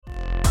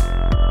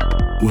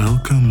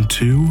Welcome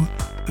to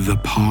The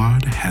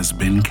Pod Has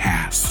Been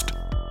Cast,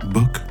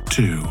 Book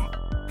 2,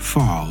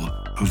 Fall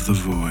of the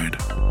Void.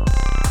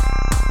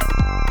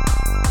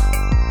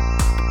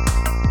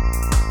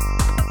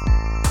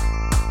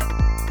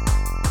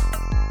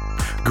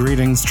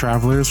 Greetings,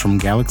 travelers from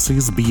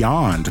galaxies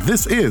beyond.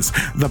 This is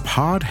The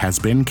Pod Has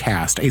Been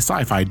Cast, a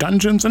sci-fi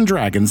Dungeons &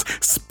 Dragons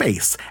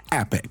space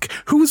epic.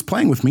 Who is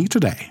playing with me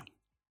today?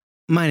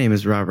 My name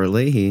is Robert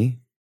Leahy.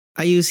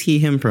 I use he,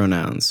 him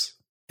pronouns,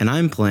 and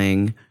I'm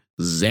playing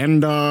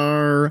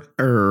Xandar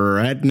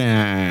Rednax,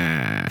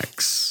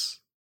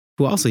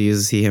 who also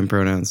uses he, him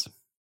pronouns.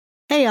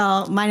 Hey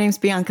y'all, my name's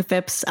Bianca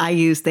Phipps. I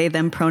use they,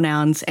 them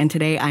pronouns, and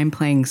today I'm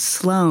playing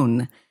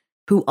Sloan,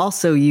 who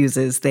also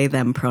uses they,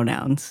 them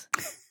pronouns.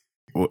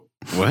 What?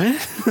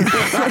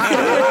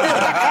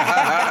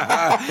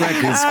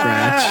 Record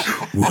scratch.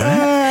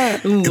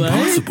 What?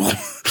 Impossible.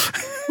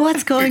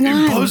 What's going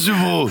on?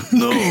 Impossible.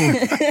 No.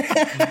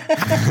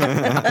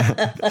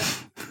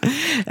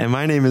 And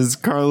my name is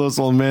Carlos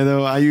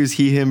Olmedo. I use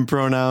he, him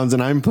pronouns,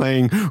 and I'm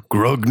playing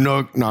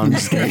Grognok. No, I'm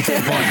just kidding.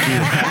 Fuck you.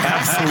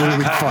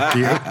 Absolutely fuck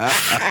you.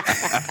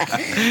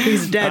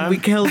 He's dead. We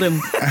killed him.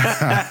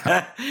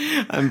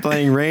 I'm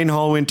playing Rain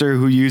Hallwinter,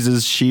 who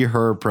uses she,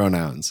 her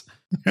pronouns.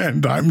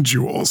 And I'm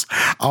Jules.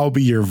 I'll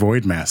be your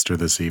Void Master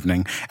this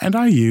evening, and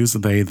I use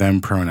they, them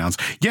pronouns.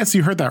 Yes,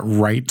 you heard that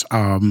right.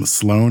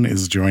 Sloan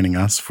is joining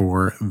us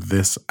for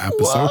this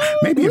episode,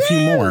 maybe a few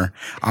more.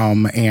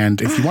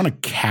 And if you want to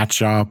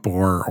catch up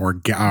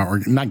or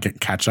not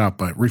catch up,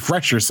 but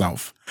refresh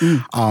yourself,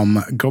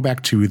 go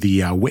back to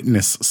the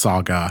Witness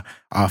Saga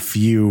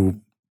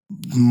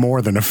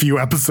more than a few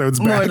episodes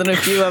back. More than a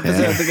few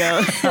episodes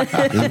ago.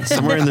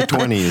 Somewhere in the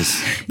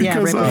 20s. Yeah,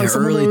 Because, right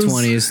before. Early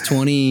 20s,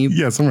 20.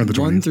 Yeah, somewhere in the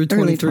 20s. Through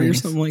 23 or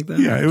something like that.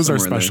 Yeah, it was our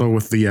Somewhere special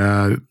with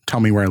the Tell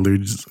Me Where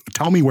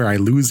I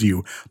Lose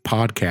You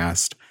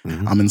podcast.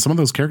 Mm-hmm. And some of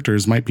those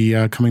characters might be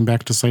coming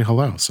back to say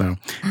hello. So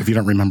if you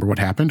don't remember what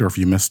happened or if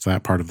you missed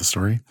that part of the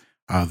story,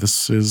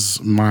 this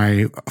is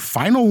my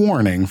final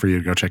warning for you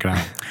to go check it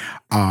out.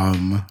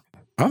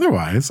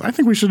 Otherwise, I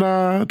think we should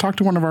talk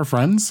to one of our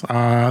friends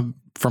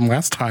from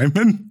last time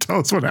and tell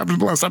us what happened in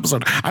the last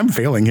episode. I'm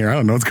failing here. I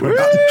don't know what's going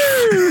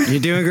on. You're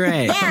doing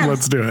great.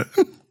 Let's do it.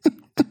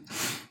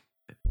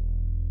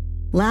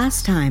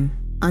 Last time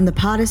on The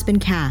Pod Has Been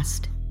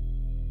Cast,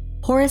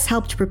 Horace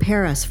helped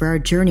prepare us for our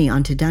journey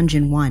onto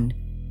Dungeon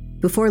 1.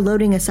 Before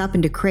loading us up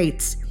into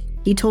crates,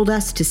 he told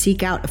us to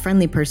seek out a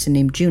friendly person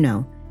named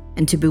Juno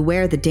and to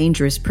beware the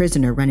dangerous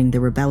prisoner running the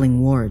rebelling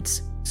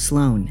wards,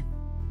 Sloan.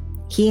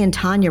 He and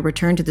Tanya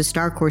returned to the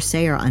Star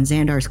Corsair on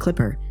Xandar's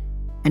Clipper,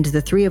 and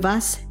the three of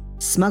us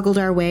smuggled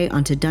our way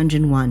onto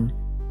Dungeon 1.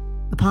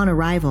 Upon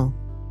arrival,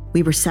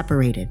 we were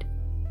separated.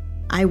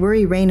 I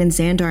worry Rain and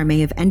Xandar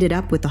may have ended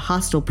up with the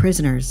hostile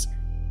prisoners,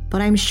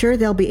 but I'm sure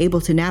they'll be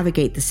able to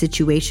navigate the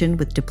situation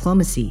with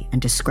diplomacy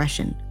and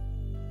discretion.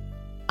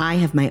 I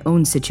have my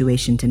own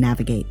situation to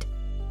navigate.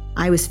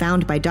 I was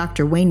found by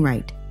Dr.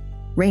 Wainwright,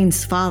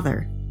 Rain's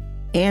father,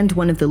 and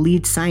one of the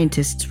lead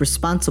scientists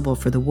responsible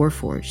for the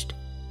Warforged.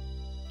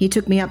 He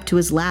took me up to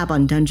his lab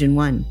on Dungeon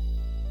 1,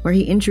 where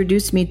he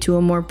introduced me to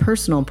a more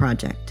personal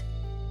project,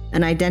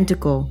 an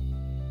identical,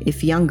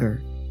 if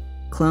younger,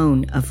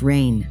 clone of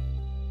Rain.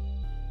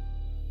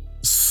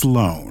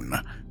 Sloan,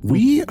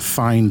 we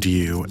find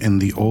you in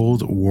the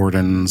old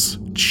warden's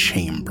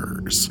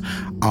chambers.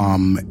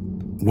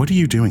 What are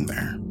you doing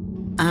there?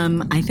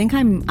 I think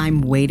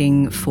I'm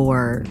waiting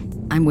for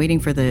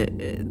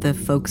the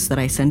folks that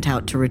I sent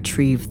out to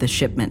retrieve the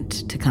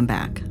shipment to come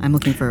back. I'm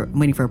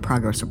waiting for a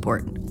progress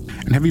report.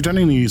 And have you done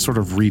any sort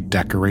of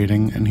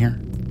redecorating in here?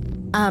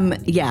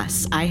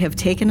 Yes, I have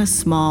taken a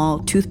small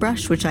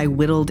toothbrush, which I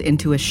whittled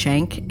into a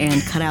shank,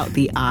 and cut out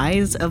the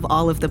eyes of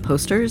all of the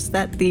posters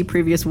that the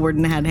previous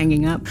warden had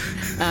hanging up.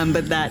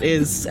 But that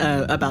is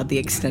about the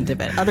extent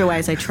of it.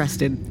 Otherwise, I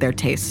trusted their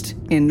taste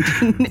in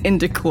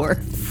decor.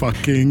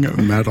 Fucking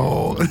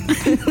metal.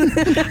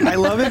 I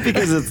love it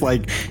because it's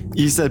like,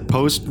 you said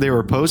they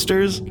were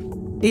posters.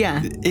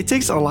 Yeah. It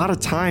takes a lot of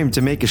time to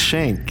make a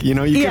shank. You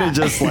know, you could have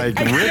just like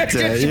ripped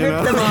it, you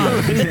know? Them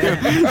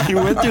off. You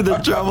went through the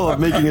trouble of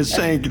making a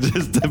shank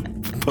just to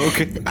poke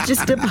it.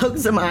 Just to poke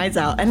some eyes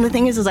out. And the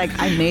thing is like,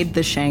 I made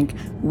the shank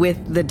with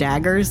the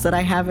daggers that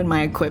I have in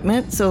my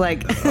equipment. So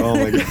like, oh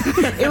my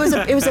God.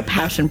 it was a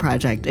passion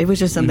project. It was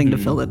just something to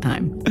fill the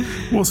time.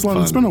 Well,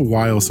 Sloan, it's been a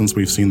while since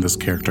we've seen this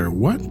character.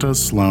 What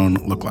does Sloan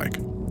look like?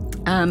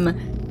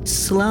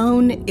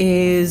 Sloan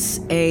is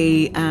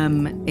a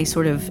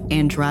sort of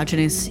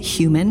androgynous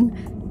human.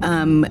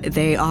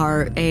 They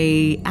are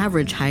a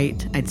average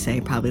height, I'd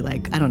say probably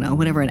like, I don't know,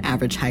 whatever an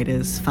average height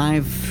is,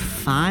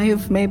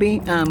 5'5"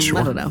 maybe. Sure.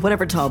 I don't know,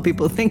 whatever tall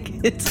people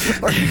think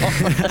it's normal.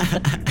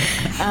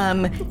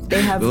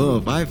 They have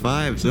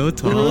 5'5", so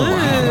tall.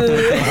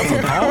 That's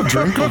a tall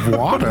drink of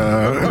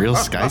water. Real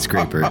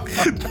skyscraper.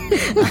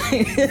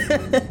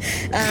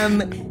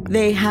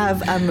 They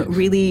have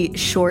really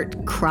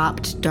short,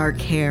 cropped, dark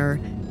hair,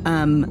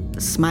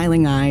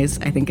 smiling eyes,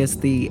 I think is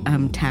the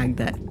tag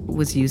that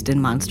was used in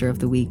Monster of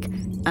the Week.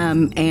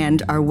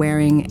 and are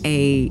wearing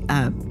a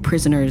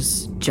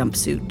prisoner's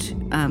jumpsuit.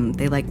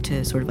 They like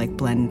to sort of like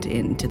blend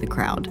into the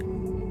crowd.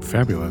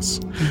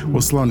 Fabulous.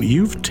 Well, Sloan,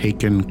 you've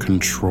taken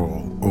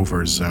control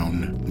over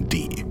Zone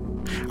D.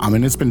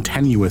 And it's been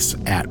tenuous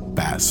at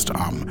best.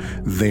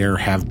 There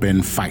have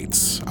been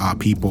fights.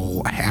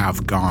 People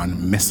have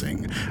gone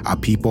missing.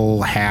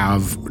 People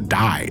have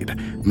died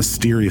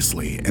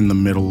mysteriously in the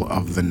middle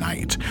of the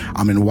night.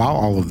 And while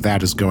all of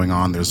that is going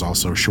on, there's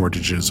also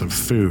shortages of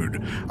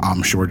food,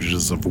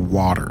 shortages of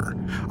water.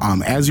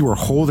 As you are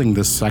holding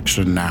this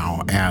section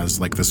now as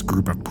like this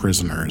group of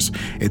prisoners,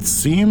 it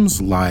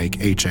seems like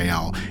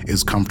HAL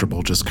is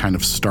comfortable just kind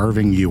of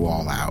starving you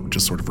all out,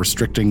 just sort of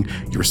restricting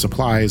your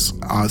supplies,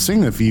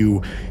 seeing if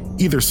you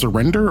either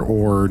surrender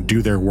or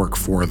do their work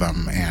for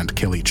them and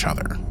kill each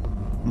other.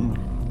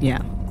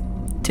 Yeah,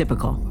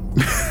 typical.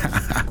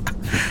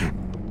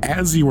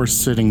 As you are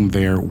sitting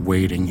there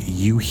waiting,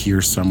 you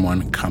hear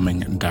someone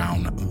coming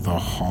down the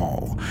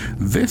hall.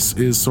 This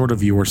is sort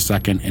of your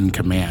second in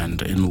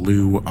command in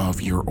lieu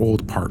of your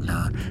old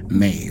partner,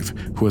 Maeve,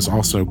 who has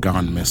also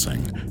gone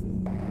missing.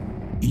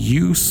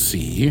 You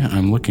see,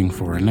 I'm looking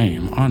for a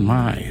name on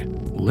my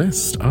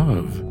list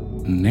of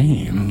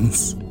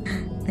names.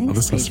 Thanks,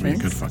 This has to be a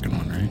good fucking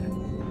one, right?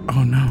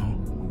 Oh no.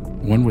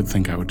 One would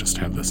think I would just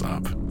have this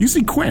up. You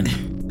see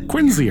Quinn.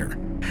 Quinn's here.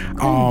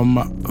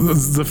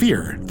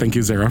 Zephyr. Thank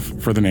you,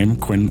 Zareth, for the name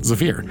Quinn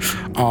Zephyr,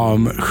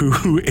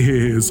 who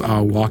is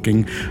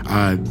walking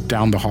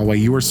down the hallway.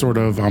 You are sort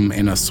of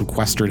in a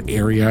sequestered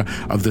area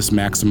of this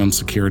maximum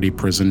security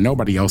prison.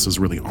 Nobody else is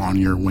really on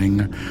your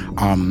wing.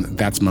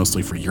 That's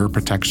mostly for your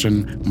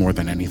protection more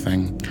than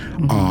anything.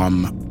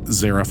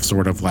 Zareth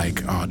sort of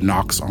like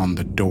knocks on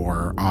the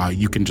door.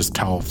 You can just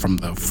tell from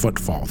the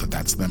footfall that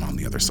that's them on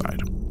the other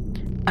side.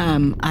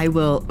 I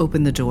will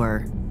open the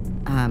door,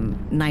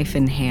 knife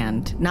in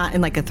hand, not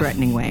in like a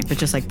threatening way, but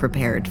just like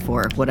prepared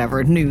for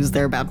whatever news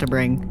they're about to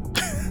bring.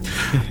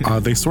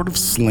 They sort of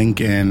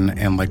slink in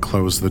and like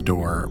close the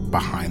door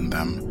behind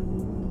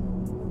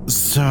them.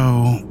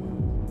 So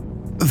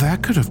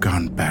that could have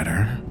gone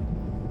better.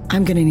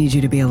 I'm gonna need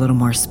you to be a little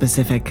more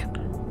specific.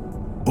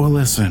 Well,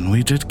 listen,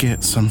 we did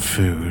get some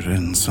food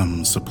and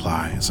some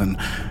supplies, and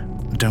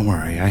don't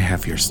worry, I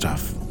have your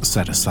stuff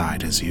set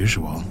aside as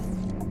usual.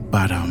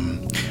 But,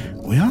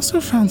 we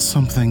also found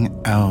something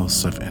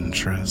else of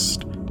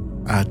interest.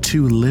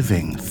 2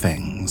 living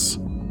things.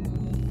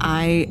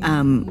 I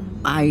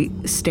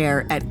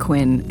stare at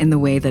Quinn in the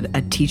way that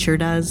a teacher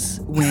does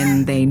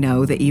when they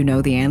know that you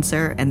know the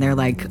answer, and they're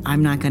like,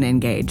 I'm not gonna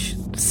engage.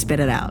 Spit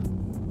it out.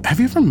 Have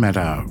you ever met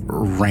a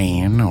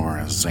Rain or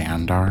a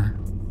Xandar?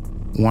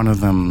 One of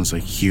them's a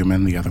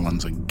human, the other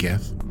one's a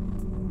Gith.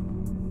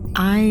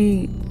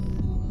 I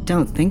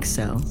don't think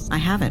so. I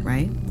haven't,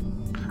 right?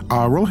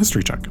 Roll a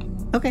history check.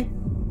 Okay.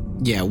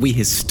 Yeah, we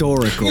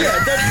historical.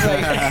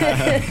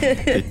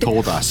 They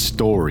told a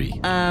story.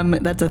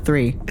 That's a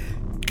 3.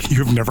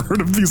 You've never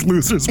heard of these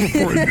losers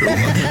before in your life.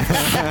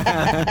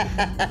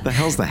 The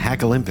hell's the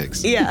Hack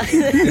Olympics? Yeah.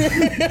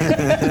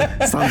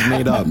 Sounds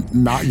made up.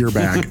 Not your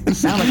bag.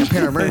 Sound like a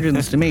pair of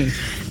virgins to me.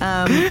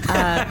 I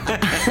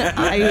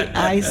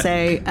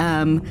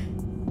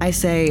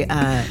say,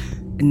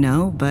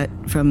 no, but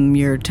from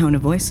your tone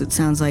of voice, it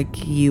sounds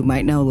like you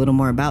might know a little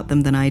more about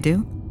them than I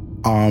do.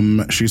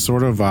 She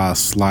sort of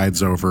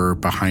slides over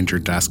behind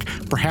your desk,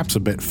 perhaps a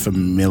bit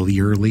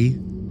familiarly,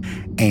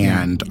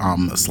 and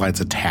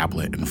slides a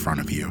tablet in front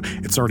of you.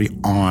 It's already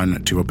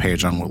on to a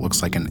page on what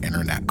looks like an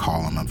internet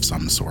column of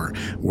some sort,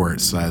 where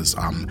it says,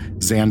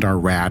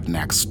 Xandar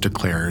Radnex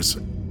declares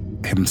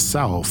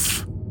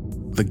himself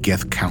the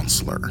Gith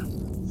counselor.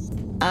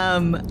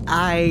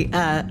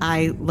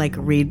 I like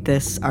read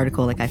this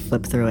article, like I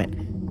flip through it,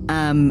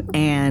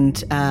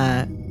 and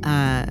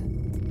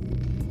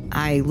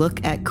I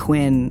look at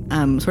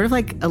Quinn, sort of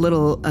like a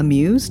little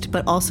amused,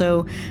 but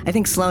also I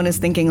think Sloan is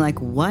thinking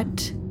like,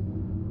 what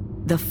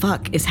the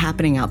fuck is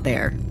happening out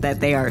there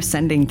that they are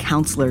sending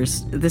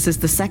counselors? This is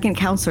the second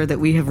counselor that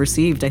we have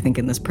received, I think,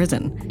 in this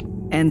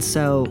prison. And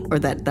so, or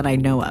that I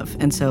know of.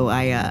 And so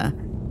I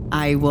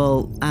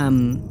will,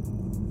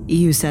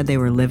 you said they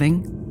were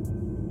living?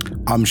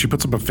 She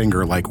puts up a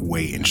finger like,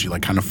 wait, and she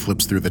like kind of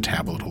flips through the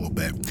tablet a little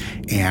bit.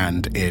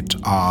 And it,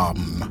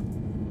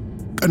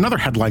 another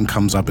headline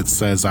comes up. It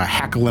says,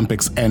 Hack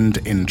Olympics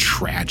end in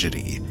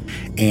tragedy.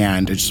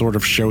 And it sort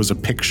of shows a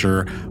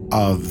picture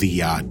of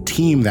the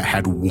team that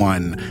had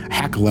won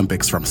Hack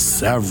Olympics from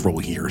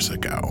several years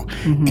ago.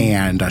 Mm-hmm.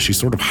 And she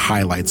sort of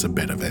highlights a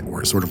bit of it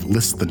where it sort of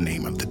lists the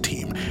name of the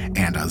team.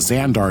 And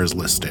Xandar is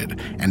listed.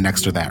 And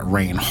next to that,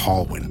 Rain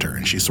Hallwinter.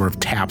 And she sort of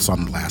taps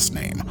on the last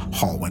name,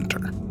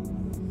 Hallwinter.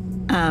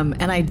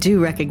 And I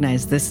do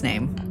recognize this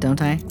name,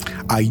 don't I?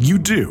 You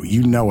do.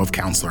 You know of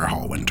Counselor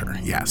Hallwinter,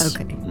 yes.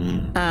 Okay.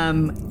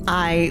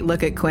 I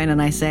look at Quinn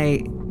and I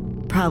say,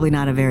 probably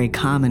not a very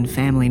common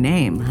family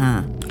name,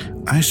 huh?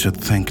 I should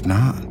think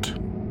not.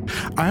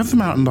 I have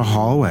them out in the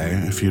hallway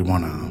if you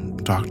want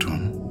to talk to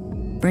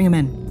them. Bring him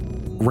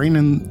in. Rain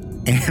and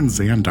and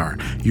Xandar,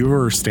 you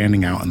are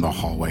standing out in the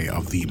hallway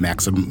of the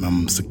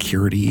maximum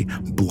security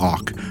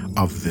block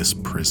of this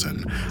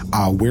prison.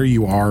 Where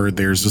you are,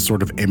 there's just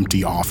sort of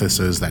empty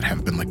offices that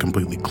have been like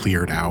completely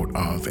cleared out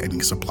of any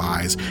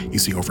supplies. You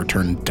see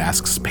overturned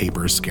desks,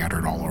 papers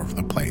scattered all over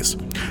the place.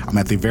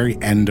 At the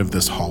very end of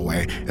this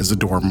hallway is a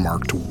door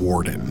marked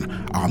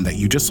Warden that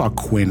you just saw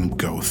Quinn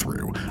go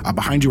through.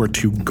 Behind you are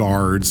two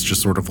guards,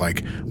 just sort of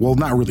like, well,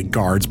 not really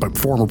guards, but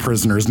former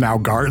prisoners, now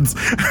guards,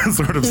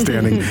 sort of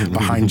standing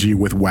behind you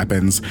with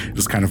weapons,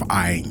 just kind of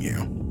eyeing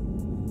you.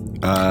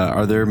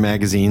 Are there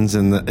magazines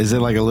is it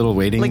like a little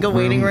waiting room? Like a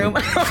waiting room?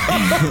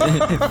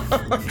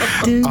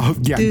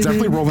 Yeah,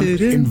 definitely roll an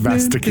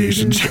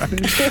investigation check.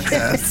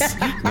 Yes,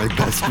 my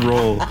best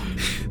roll.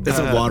 There's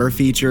a water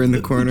feature in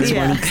the corner.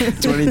 Yeah.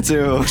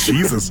 22.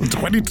 Jesus,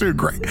 22,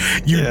 great.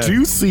 You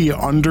do see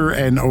under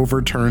an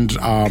overturned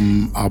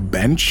a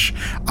bench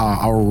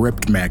a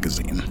ripped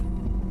magazine.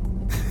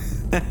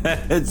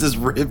 It's just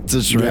ripped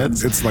to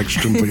shreds. Yeah, it's like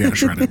completely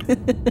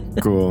shredded.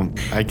 Cool.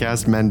 I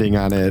cast mending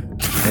on it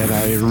and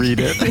I read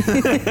it.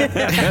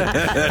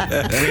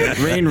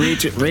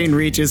 Rain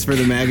reaches for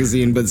the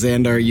magazine, but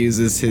Xandar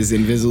uses his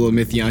invisible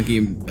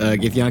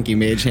Githyanki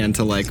mage hand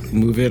to like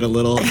move it a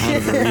little out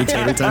of her reach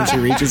every time she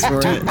reaches for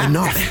it.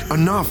 Enough.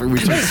 And we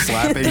start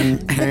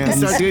slapping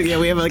hands.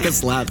 We have like a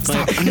slap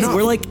fight.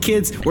 We're like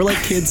kids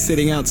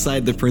sitting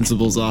outside the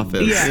principal's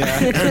office.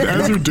 Yeah. And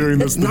as you're doing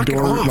this, the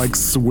door like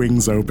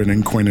swings open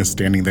and Quinn is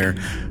standing there.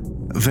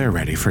 They're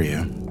ready for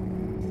you.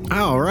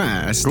 All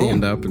right. I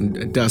stand up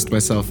and dust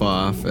myself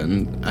off,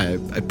 and I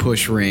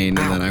push Rain,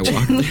 and then I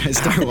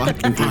start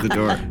walking through the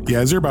door. Yeah,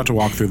 as you're about to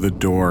walk through the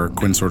door,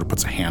 Quinn sort of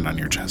puts a hand on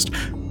your chest.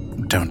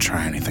 Don't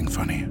try anything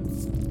funny.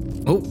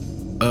 Nope.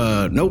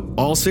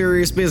 All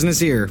serious business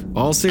here.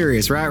 All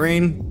serious, right,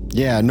 Rain?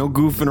 Yeah, no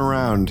goofing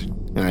around.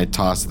 And I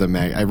toss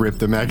I rip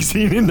the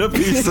magazine into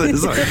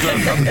pieces. I throw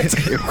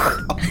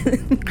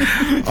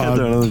it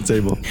on the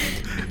table.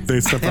 They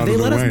step out of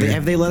the way.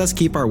 Have they let us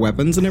keep our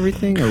weapons and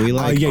everything? Are we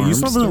like yeah, you armed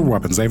still have their still?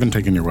 weapons. They haven't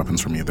taken your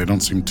weapons from you. They don't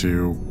seem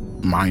to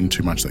mind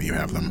too much that you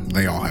have them.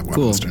 They all have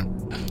weapons too.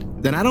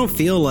 Then I don't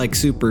feel like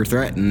super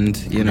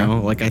threatened, you know?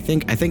 Like I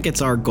think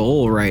it's our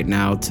goal right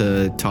now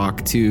to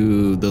talk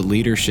to the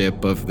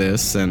leadership of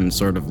this and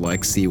sort of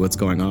like see what's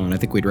going on. I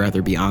think we'd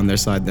rather be on their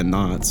side than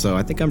not. So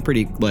I think I'm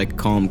pretty like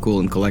calm, cool,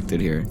 and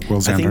collected here. Well,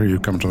 Xandar,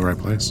 you've come to the right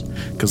place.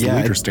 Because the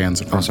leader stands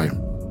in front of you.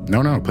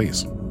 No,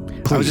 please.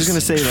 I was just going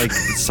to say, like,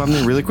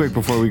 something really quick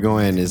before we go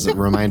in is a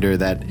reminder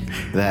that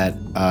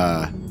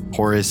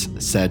Horace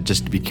said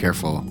just to be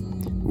careful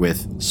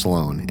with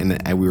Sloan. And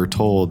we were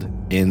told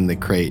in the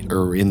crate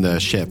or in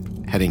the ship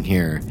heading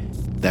here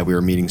that we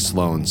were meeting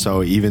Sloan.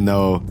 So even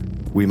though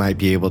we might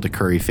be able to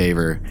curry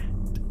favor,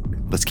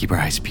 let's keep our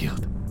eyes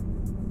peeled.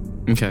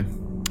 Okay.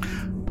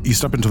 You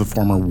step into the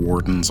former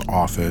warden's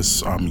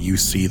office. You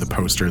see the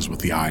posters with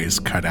the eyes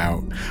cut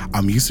out.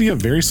 You see a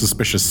very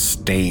suspicious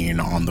stain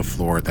on the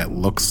floor that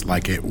looks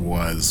like it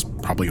was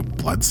probably a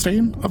blood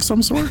stain of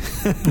some sort.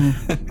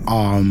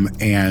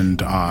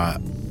 And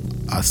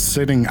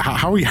sitting.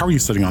 How are you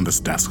sitting on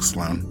this desk,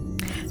 Sloan?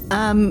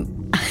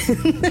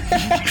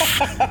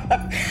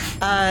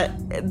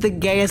 The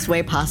gayest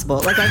way possible.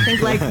 Like I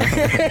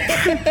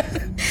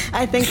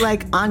think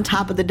like on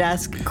top of the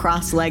desk,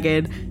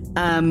 cross-legged.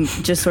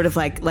 Just sort of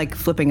like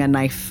flipping a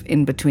knife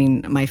in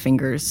between my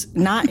fingers,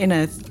 not in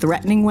a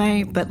threatening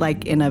way, but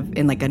like in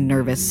like a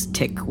nervous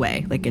tick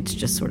way. Like it's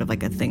just sort of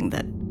like a thing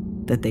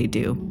that they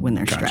do when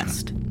they're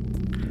stressed.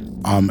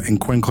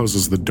 And Quinn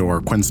closes the door.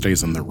 Quinn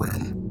stays in the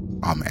room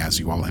as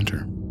you all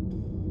enter.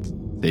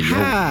 Hey, yo.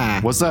 Hi.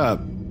 What's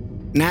up?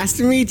 Nice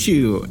to meet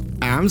you.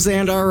 I'm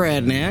Xandar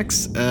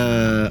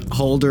Radnax,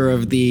 holder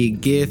of the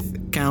Gith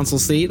council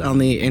seat on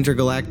the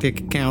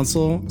Intergalactic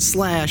Council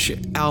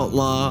 /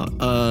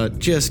 outlaw,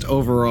 just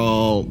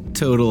overall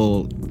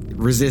total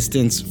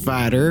resistance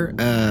fighter.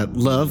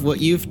 Love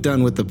what you've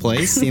done with the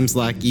place. Seems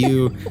like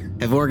you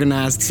have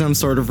organized some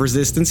sort of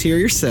resistance here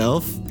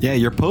yourself. Yeah,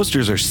 your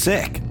posters are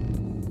sick.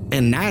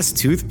 And nice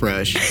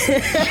toothbrush.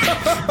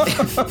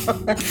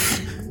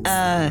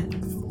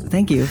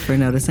 Thank you for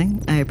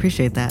noticing. I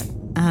appreciate that.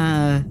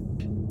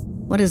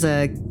 What is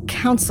a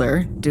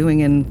counselor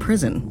doing in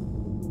prison?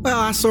 Well,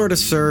 I sort of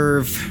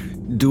serve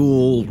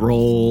dual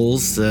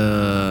roles.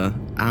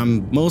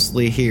 I'm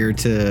mostly here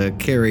to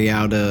carry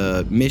out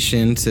a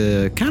mission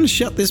to kind of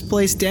shut this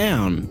place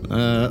down.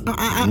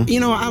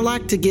 I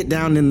like to get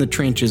down in the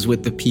trenches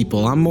with the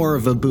people. I'm more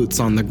of a boots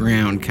on the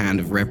ground kind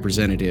of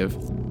representative.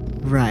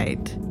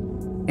 Right.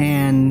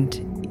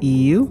 And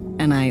you?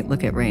 And I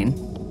look at Rain.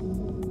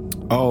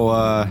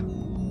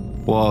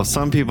 Well,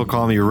 some people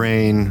call me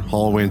Rain,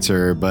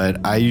 Hallwinter,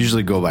 but I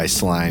usually go by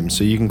Slime,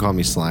 so you can call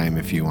me Slime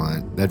if you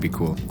want. That'd be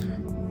cool.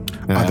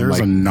 There's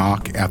a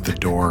knock at the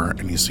door,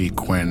 and you see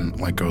Quinn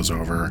goes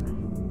over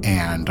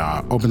and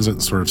opens it,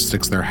 sort of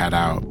sticks their head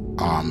out.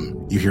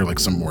 You hear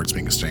some words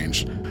being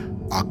exchanged.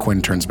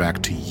 Quinn turns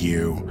back to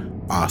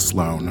you,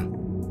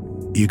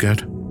 Sloan. You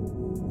good?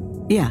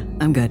 Yeah,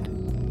 I'm good.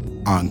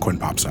 And Quinn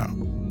pops out.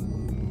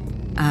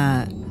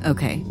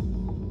 Okay.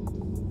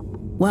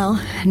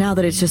 Well, now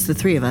that it's just the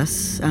three of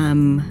us,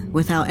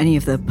 without any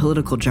of the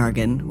political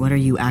jargon, what are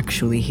you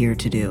actually here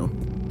to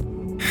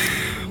do?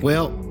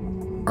 Well,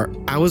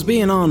 I was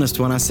being honest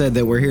when I said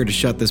that we're here to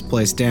shut this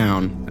place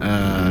down.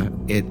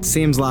 It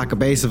seems like a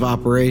base of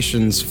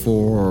operations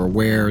for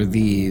where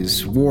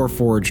these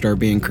Warforged are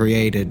being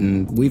created,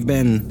 and we've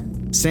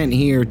been sent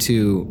here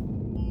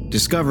to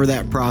discover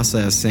that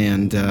process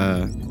and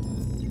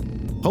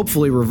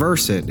hopefully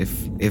reverse it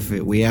if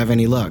we have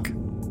any luck.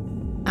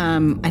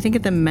 I think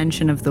at the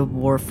mention of the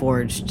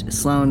Warforged,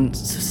 Sloane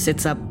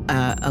sits up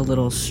a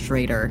little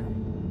straighter.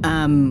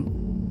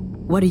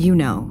 What do you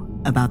know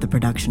about the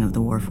production of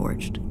the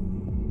Warforged?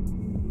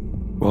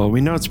 Well, we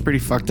know it's pretty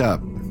fucked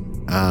up.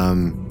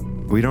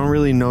 We don't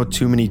really know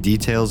too many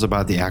details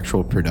about the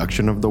actual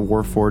production of the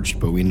Warforged,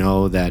 but we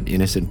know that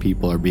innocent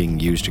people are being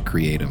used to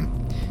create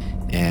them.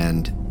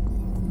 And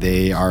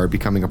they are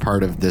becoming a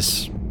part of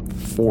this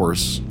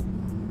force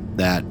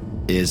that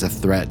is a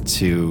threat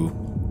to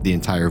the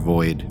entire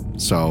void.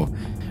 So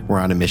we're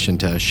on a mission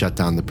to shut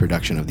down the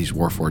production of these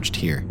Warforged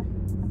here.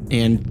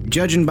 And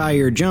judging by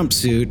your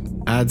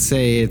jumpsuit, I'd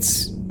say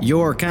it's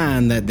your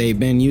kind that they've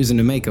been using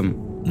to make them.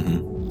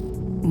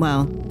 Mm-hmm.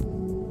 Well,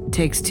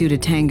 takes two to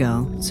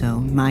tango, so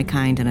my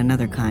kind and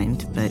another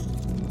kind. But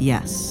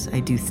yes,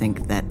 I do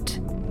think that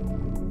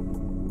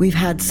we've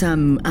had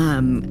some,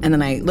 and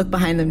then I look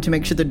behind them to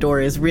make sure the door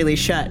is really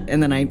shut,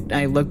 and then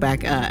I look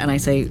back and I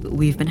say,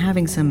 we've been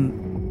having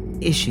some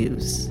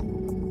issues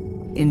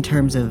in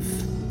terms of,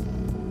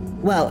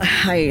 well,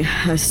 I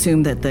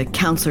assume that the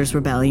Counselor's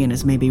Rebellion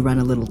is maybe run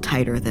a little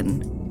tighter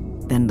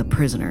than the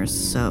prisoners,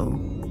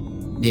 so...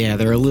 Yeah,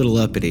 they're a little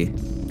uppity.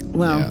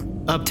 Well... Yeah.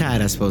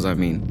 Uptight, I suppose I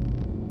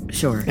mean.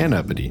 Sure. And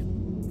uppity.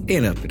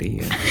 And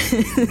uppity, yeah.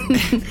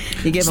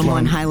 You give them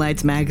one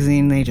Highlights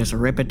magazine, they just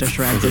rip it to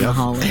shreds in the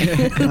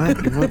hallway.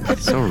 What?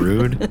 So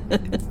rude.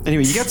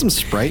 Anyway, you got some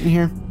Sprite in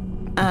here?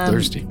 I'm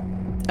thirsty.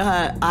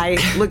 I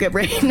look at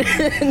Rain.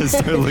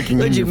 Start looking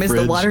Did in you your miss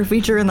fridge. the water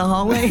feature in the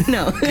hallway?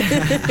 No.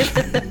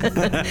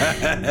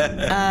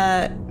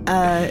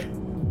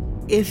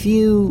 If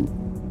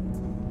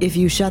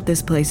you shut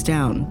this place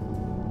down,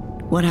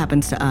 what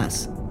happens to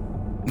us?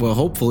 Well,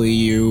 hopefully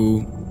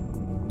you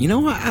know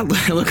what? I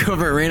look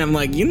over at Rain, I'm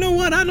like, you know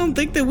what? I don't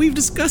think that we've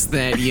discussed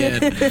that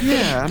yet.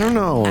 Yeah, I don't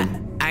know.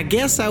 I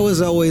guess I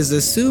was always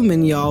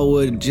assuming y'all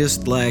would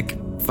just, like,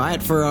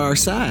 fight for our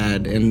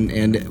side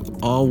and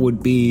all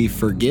would be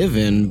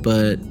forgiven,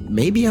 but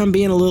maybe I'm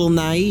being a little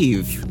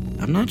naive.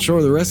 I'm not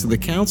sure the rest of the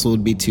council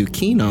would be too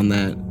keen on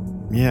that.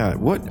 Yeah,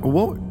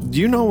 what do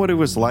you know what it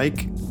was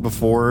like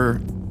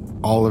before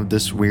all of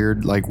this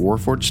weird, like,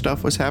 Warforged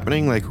stuff was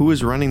happening? Like, who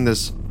was running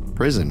this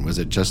prison? Was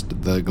it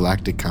just the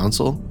Galactic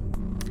Council?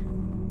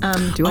 Do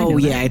I Oh, know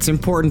yeah, that? it's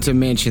important to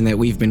mention that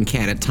we've been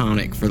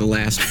catatonic for the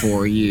last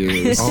 4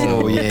 years.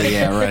 Oh,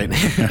 yeah, right.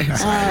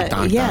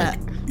 Donk, Yeah.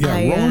 donk.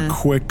 Yeah, roll a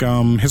quick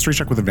history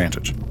check with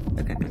advantage.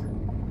 Okay.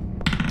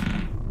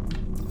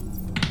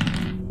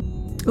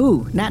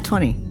 Ooh, nat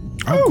 20.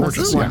 Oh,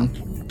 gorgeous. Yeah. One.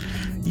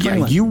 Yeah,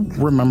 21. you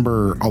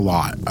remember a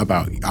lot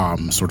about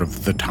sort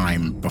of the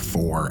time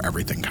before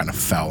everything kind of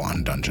fell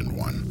on Dungeon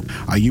 1.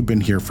 You've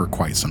been here for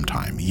quite some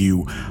time.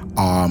 You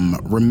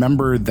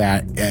remember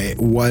that it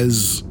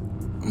was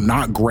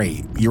not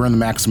great. You're in the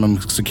maximum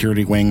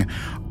security wing.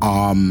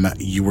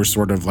 You were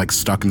sort of like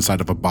stuck inside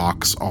of a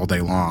box all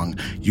day long.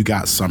 You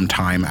got some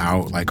time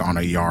out, like on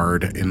a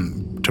yard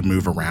to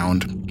move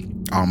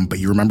around. But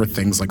you remember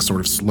things like sort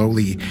of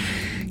slowly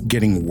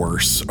getting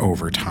worse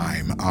over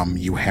time.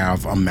 You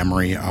have a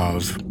memory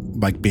of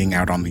like being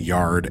out on the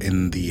yard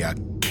in the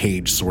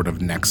cage sort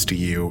of next to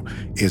you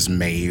is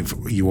Maeve.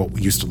 You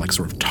used to like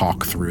sort of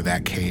talk through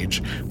that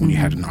cage when you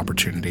had an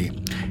opportunity.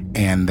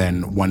 And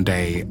then one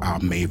day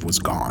Maeve was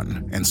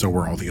gone. And so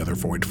were all the other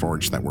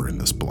Voidforged that were in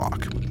this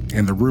block.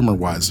 And the rumor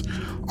was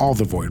all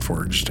the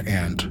Voidforged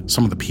and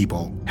some of the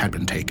people had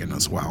been taken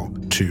as well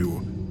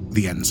to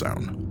the end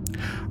zone.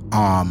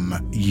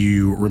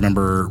 You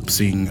remember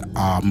seeing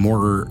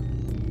more,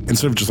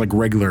 instead of just like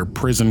regular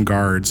prison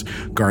guards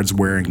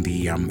wearing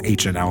the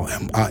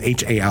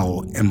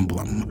HAL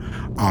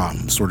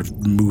emblem, sort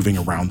of moving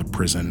around the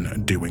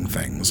prison, doing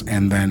things.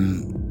 And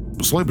then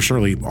slowly but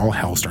surely, all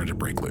hell started to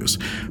break loose.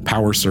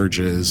 Power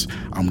surges,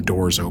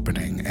 doors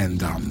opening,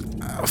 and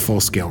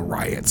full-scale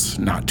riots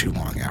not too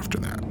long after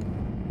that.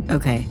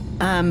 Okay.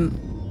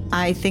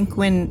 I think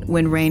when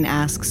Rain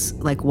asks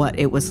like what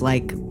it was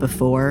like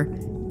before,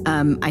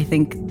 I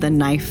think the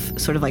knife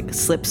sort of like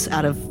slips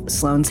out of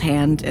Sloane's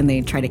hand and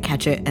they try to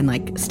catch it and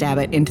like stab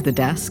it into the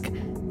desk,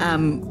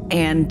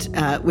 and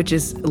which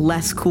is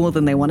less cool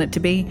than they want it to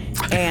be.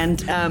 And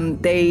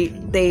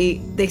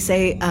they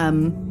say,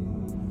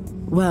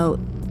 well,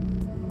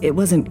 it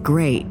wasn't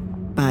great,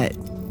 but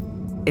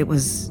it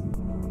was,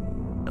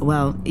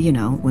 well, you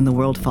know, when the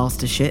world falls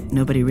to shit,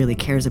 nobody really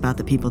cares about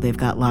the people they've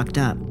got locked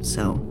up.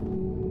 So,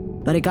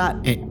 but it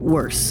got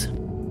worse.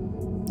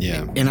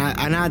 Yeah. And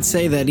I'd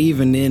say that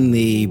even in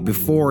the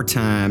before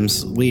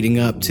times leading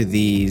up to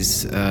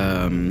these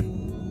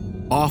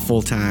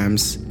awful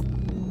times,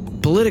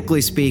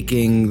 politically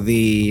speaking,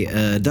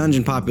 the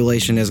dungeon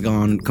population has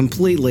gone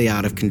completely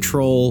out of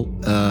control.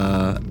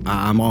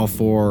 I'm all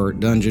for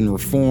dungeon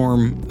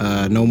reform,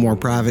 no more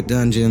private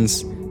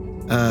dungeons.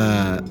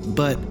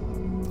 But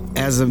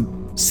as a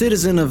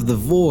citizen of the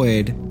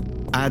Void,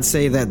 I'd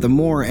say that the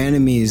more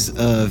enemies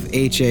of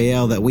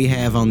HAL that we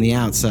have on the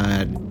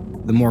outside,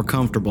 the more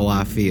comfortable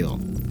I feel.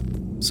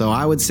 So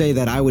I would say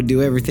that I would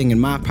do everything in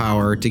my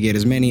power to get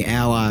as many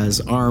allies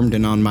armed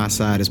and on my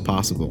side as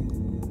possible.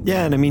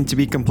 Yeah, and I mean, to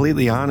be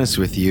completely honest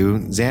with you,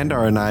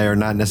 Xandar and I are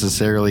not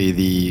necessarily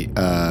the,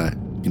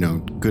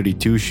 goody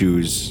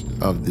two-shoes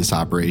of this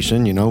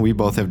operation. You know, we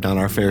both have done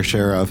our fair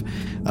share of,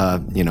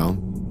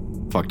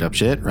 fucked up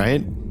shit,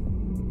 right?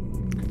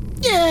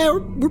 Yeah,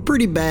 we're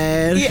pretty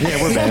bad.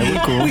 Yeah, we're bad.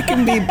 We're cool.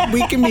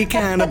 We can be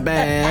kind of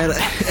bad.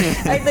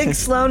 I think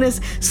Sloan is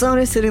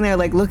sitting there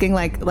like looking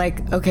like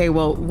okay,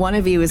 well, one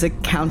of you is a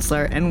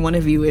counselor and one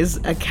of you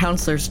is a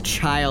counselor's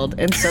child,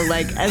 and so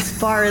like as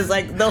far as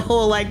like the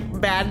whole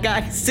like bad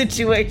guy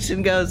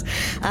situation goes,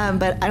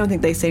 but I don't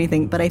think they say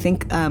anything. But I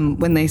think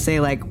when they say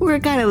like we're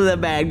kind of the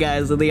bad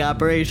guys of the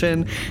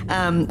operation,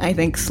 I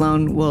think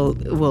Sloan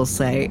will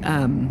say,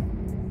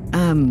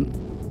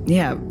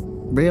 yeah.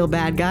 Real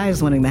bad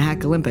guys winning the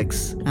Hack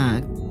Olympics.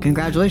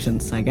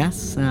 Congratulations, I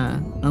guess.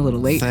 A little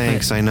late.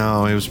 Thanks, but I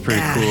know. It was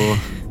pretty cool.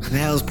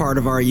 That was part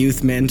of our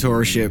youth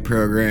mentorship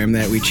program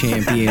that we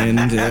championed.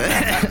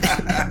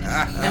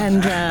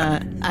 And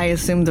I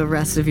assume the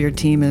rest of your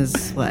team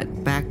is,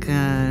 what, back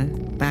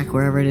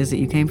wherever it is that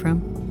you came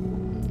from?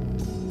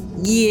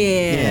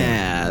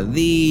 Yeah.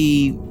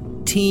 The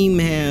team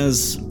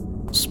has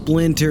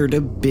splintered a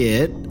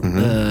bit,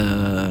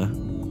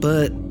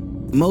 but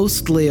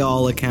mostly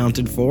all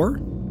accounted for.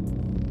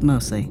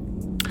 Mostly.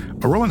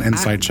 Roll an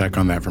insight check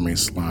on that for me,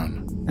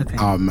 Sloan. Okay.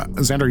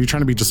 Xander, are you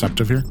trying to be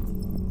deceptive here?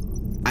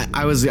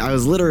 I was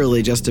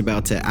literally just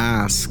about to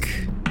ask,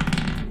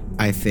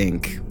 I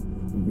think,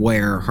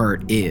 where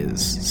Heart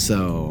is,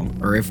 so,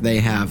 or if they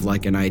have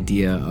like an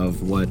idea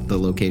of what the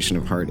location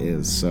of Heart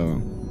is,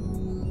 so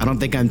I don't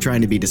think I'm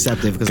trying to be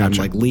deceptive because I'm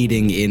like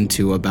leading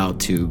into about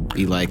to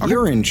be like,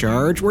 you're in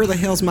charge, where the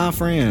hell's my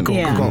friend? Cool,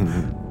 Yeah. cool.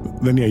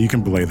 Then yeah, you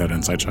can belay that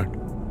insight check.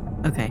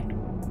 Okay.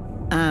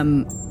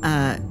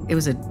 It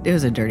was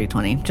a dirty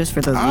 20, just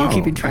for those of you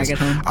keeping track at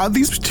home.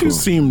 These two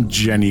seem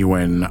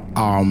genuine.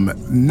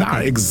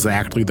 Not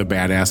exactly the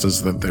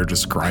badasses that they're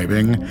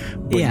describing,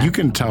 but you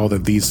can tell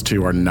that these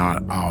two are not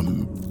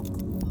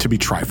to be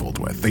trifled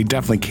with. They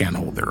definitely can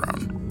hold their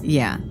own.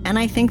 Yeah, and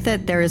I think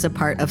that there is a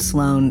part of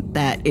Sloan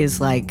that is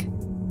like,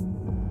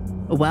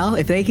 well,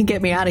 if they can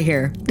get me out of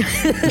here,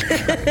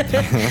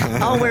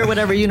 I'll wear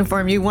whatever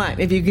uniform you want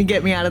if you can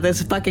get me out of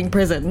this fucking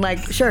prison. Like,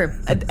 sure,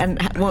 and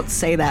won't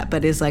say that,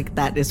 but is like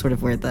that is sort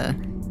of where the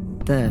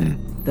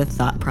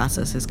thought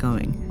process is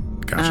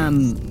going.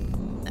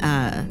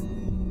 Gotcha.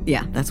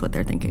 Yeah, that's what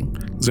they're thinking.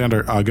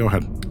 Xander, go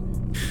ahead.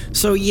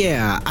 So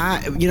yeah,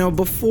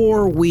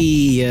 before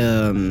we,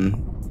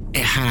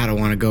 I don't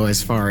want to go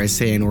as far as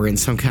saying we're in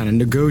some kind of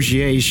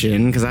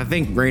negotiation, because I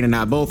think Brain and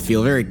I both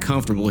feel very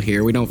comfortable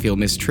here. We don't feel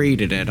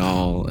mistreated at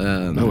all.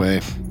 No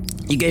way.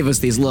 You gave us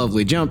these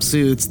lovely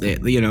jumpsuits.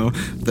 That,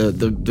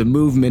 the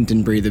movement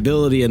and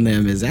breathability in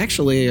them is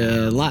actually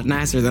a lot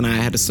nicer than I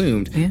had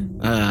assumed. Yeah.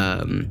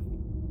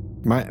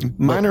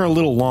 Mine are a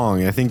little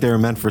long. I think they were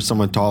meant for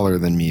someone taller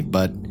than me,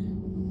 but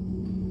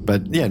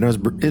yeah, no,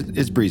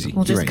 it's breezy.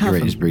 We'll just You're right.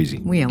 them. It's breezy.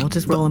 Yeah, we'll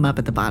just roll them up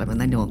at the bottom,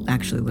 and then you'll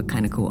actually look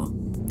kind of cool.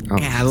 Oh,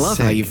 Yeah, I love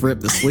how sick. you've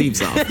ripped the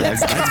sleeves off.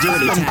 That's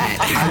really tight.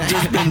 I've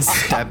just been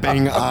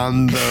stepping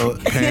on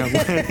the pant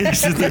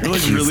legs. They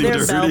look really They're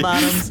dirty. bell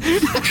bottoms.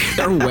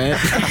 They're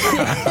wet.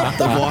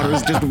 The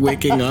water's just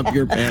wicking up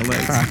your pant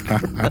legs.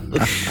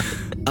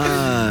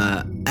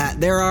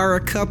 There are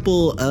a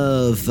couple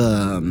of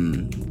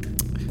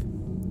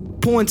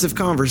points of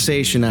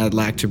conversation I'd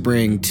like to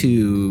bring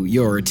to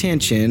your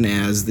attention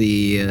as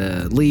the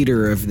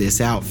leader of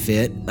this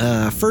outfit.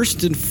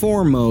 First and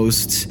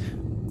foremost,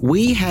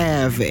 we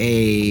have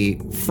a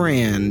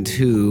friend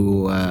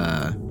who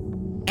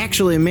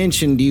actually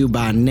mentioned you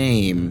by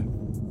name.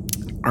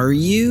 Are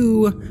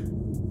you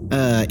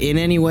in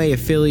any way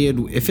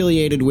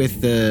affiliated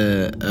with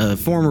a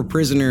former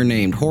prisoner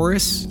named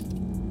Horace?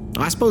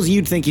 I suppose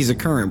you'd think he's a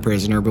current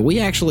prisoner, but we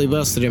actually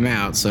busted him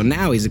out, so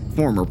now he's a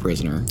former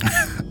prisoner.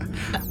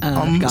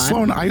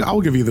 Sloan,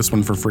 I'll give you this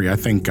one for free. I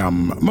think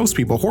most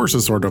people, Horace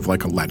is sort of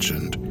like a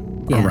legend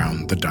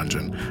around the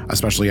dungeon,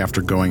 especially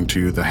after going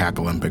to the Hack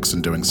Olympics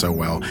and doing so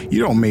well.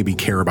 You don't maybe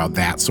care about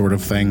that sort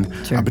of thing,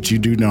 but you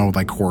do know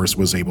like Horace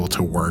was able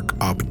to work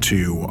up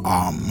to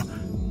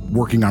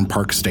working on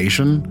Park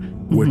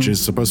Station, which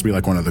is supposed to be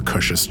like one of the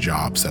cushest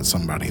jobs that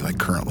somebody like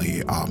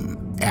currently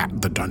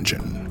at the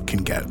dungeon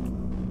can get.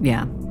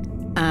 Yeah.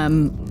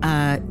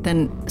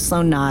 Then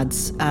Sloan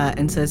nods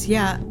and says,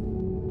 yeah,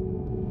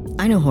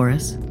 I know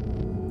Horace.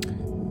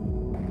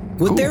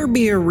 Would there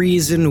be a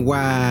reason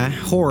why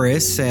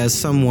Horace, as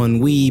someone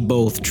we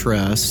both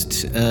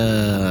trust,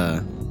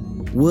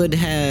 would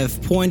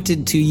have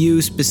pointed to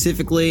you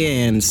specifically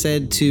and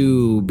said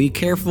to be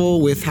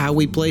careful with how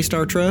we placed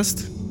our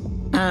trust?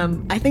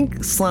 I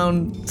think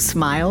Sloan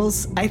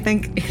smiles. I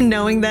think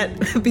knowing that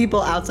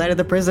people outside of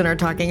the prison are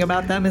talking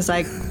about them is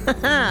like,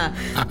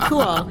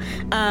 cool.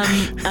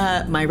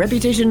 My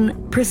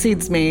reputation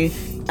precedes me.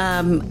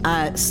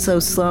 So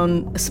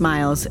Sloan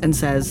smiles and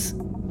says,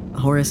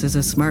 Horace is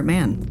a smart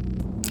man.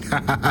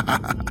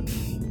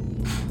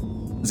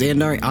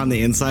 Xandar on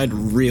the inside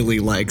really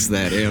likes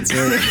that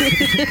answer.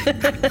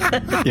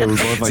 Yeah, we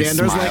both like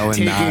Xandar's smile like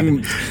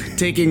and nod.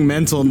 taking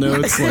mental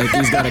notes. Like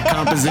he's got a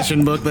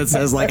composition book that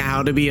says like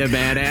how to be a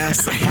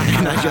badass,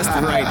 and I just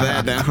write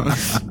that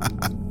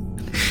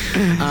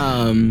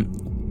down.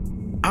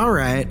 All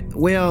right.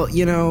 Well,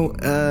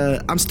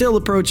 I'm still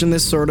approaching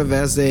this sort of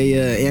as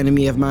a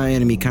enemy of my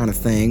enemy kind of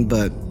thing,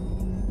 but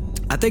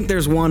I think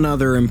there's one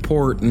other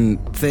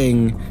important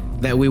thing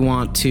that we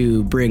want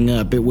to bring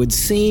up. It would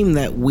seem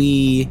that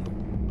we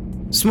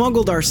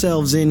smuggled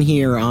ourselves in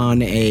here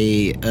on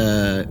a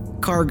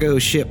cargo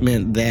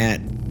shipment that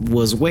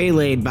was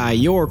waylaid by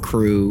your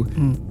crew,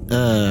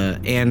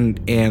 and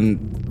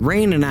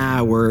Rain and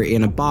I were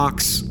in a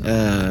box,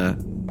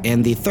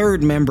 and the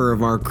third member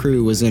of our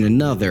crew was in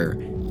another.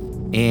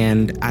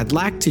 And I'd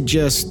like to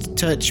just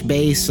touch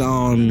base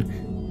on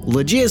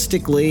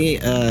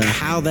logistically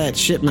how that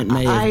shipment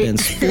may have been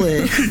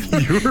split.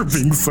 You were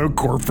being so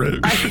corporate.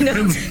 I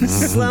know.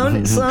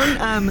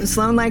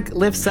 Sloan like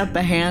lifts up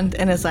a hand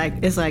and is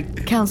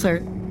like,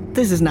 Counselor,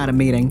 this is not a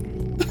meeting.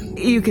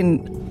 You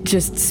can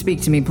just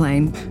speak to me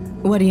plain.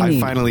 What do you need?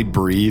 I finally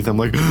breathe. I'm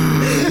like,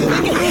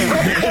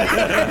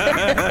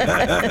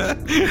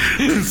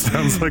 It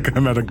sounds like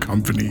I'm at a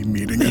company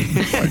meeting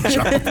at my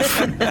job.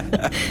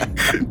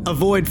 A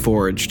void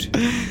forged,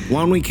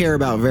 one we care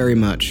about very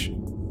much.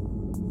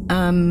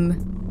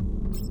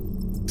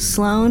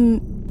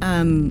 Sloan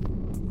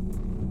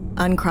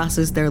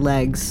uncrosses their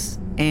legs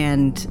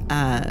and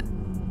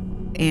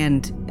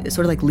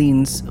sort of like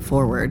leans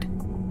forward,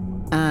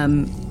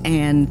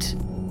 and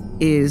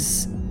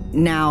is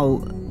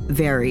now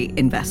very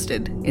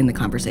invested in the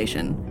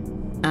conversation.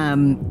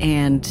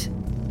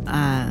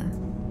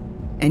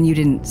 And you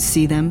didn't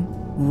see them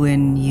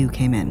when you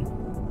came in.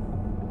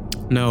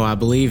 No, I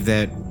believe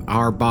that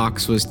our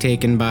box was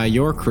taken by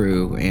your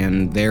crew,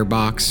 and their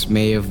box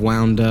may have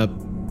wound up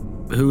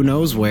who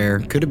knows where.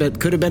 Could have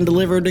been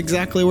delivered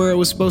exactly where it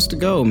was supposed to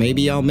go.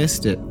 Maybe y'all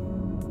missed it.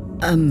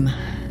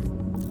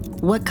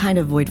 What kind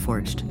of void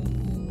forged?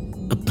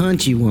 A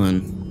punchy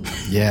one.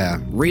 yeah.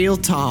 Real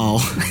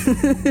tall.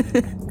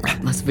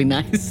 Must be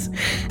nice.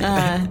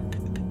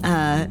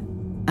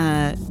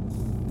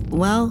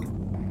 Well,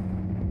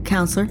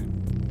 Counselor's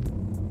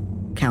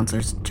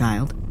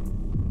child.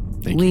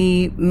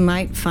 We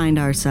might find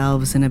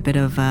ourselves in a bit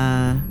of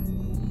at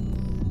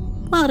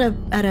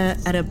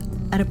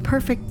a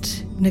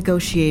perfect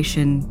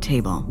negotiation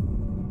table.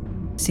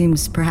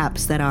 Seems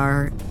perhaps that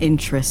our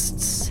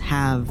interests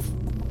have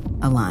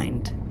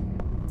aligned.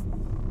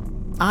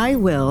 I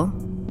will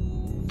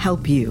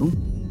help you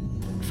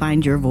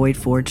find your void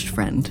forged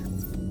friend.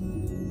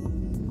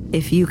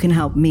 If you can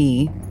help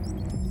me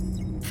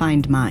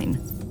find mine.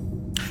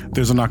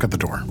 There's a knock at the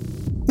door.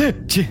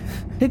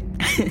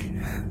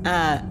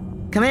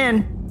 Come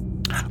in.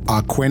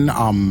 Quinn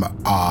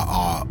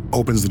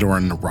opens the door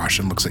in a rush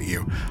and looks at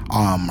you.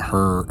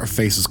 Her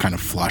face is kind of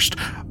flushed.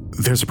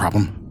 There's a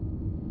problem.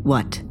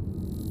 What?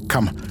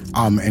 Come.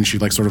 And she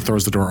like sort of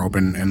throws the door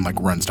open and like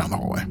runs down the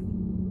hallway.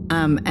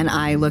 And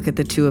I look at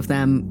the two of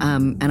them,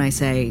 and I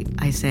say,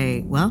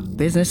 well,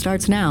 business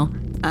starts now.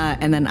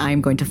 And then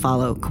I'm going to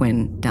follow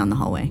Quinn down the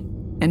hallway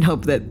and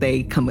hope that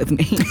they come with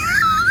me.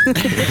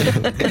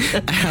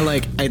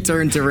 I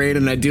turn to Rain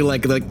and I do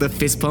like the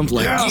fist pump,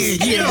 like, yeah.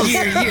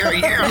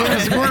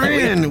 Yes, we're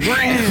in.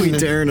 We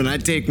turn and I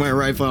take my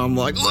rifle. I'm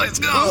like, let's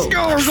go. We're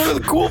going to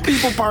the cool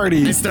people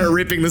party. I start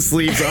ripping the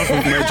sleeves off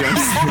of my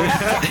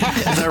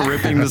jumpsuit. Start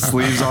ripping the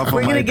sleeves off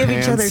We're of my going to give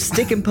pants. each other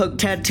stick and poke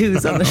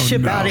tattoos on the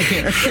ship out of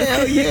here.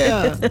 Hell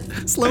yeah.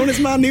 Sloan is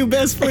my new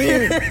best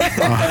friend.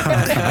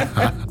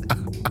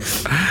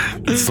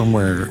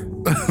 Somewhere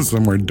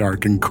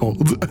dark and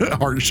cold,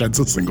 Hart sheds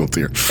a single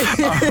tear.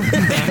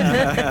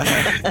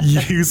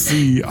 You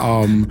see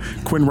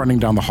Quinn running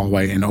down the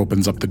hallway and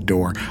opens up the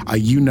door.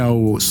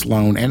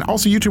 Sloan, and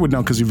also you two would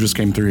know because you just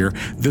came through here,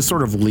 this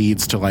sort of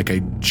leads to like a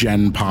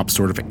gen pop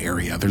sort of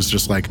area. There's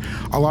just like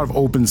a lot of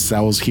open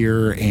cells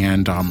here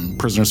and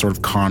prisoners sort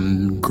of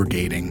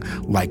congregating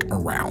like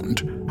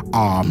around.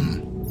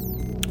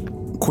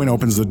 Quinn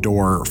opens the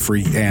door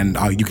free and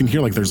you can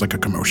hear like there's like a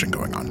commotion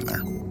going on in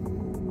there.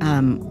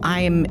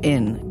 I am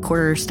in,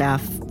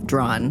 quarterstaff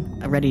drawn,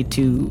 ready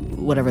to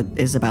whatever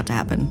is about to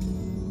happen.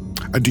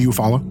 Do you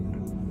follow?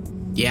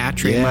 Yeah, I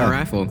trained my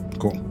rifle.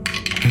 Cool.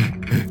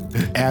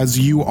 As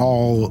you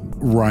all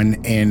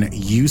run in,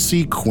 you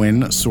see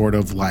Quinn sort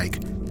of like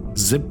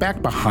zip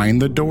back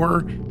behind the door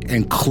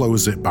and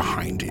close it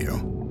behind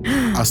you.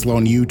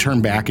 Sloan, you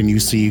turn back and you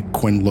see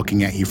Quinn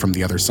looking at you from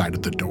the other side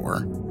of the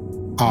door.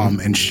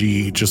 And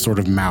she just sort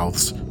of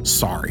mouths,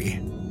 sorry.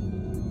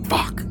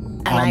 Fuck.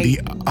 I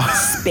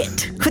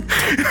spit.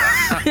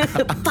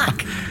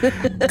 Fuck.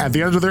 At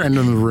the other end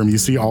of the room, you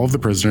see all of the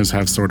prisoners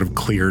have sort of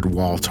cleared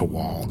wall to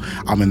wall,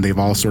 and they've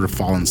all sort of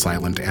fallen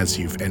silent as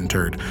you've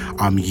entered.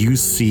 You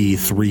see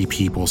 3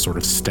 people sort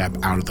of step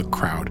out of the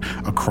crowd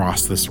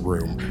across this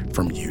room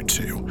from you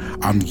two.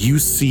 You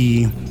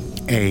see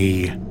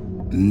a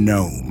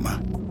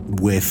gnome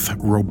with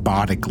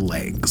robotic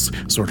legs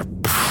sort of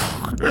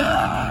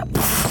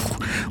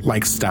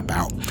like step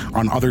out.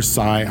 On either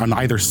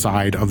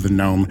side of the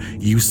gnome,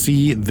 you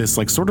see this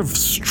like sort of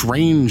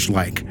strange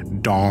like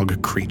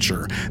dog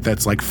creature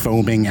that's like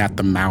foaming at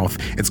the mouth.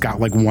 It's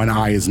got like one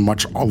eye is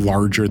much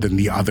larger than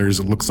the others.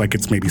 It looks like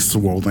it's maybe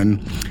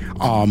swollen.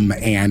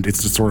 And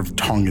its just sort of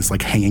tongue is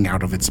like hanging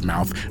out of its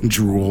mouth,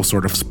 drool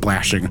sort of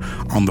splashing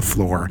on the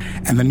floor.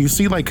 And then you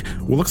see like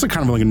what looks like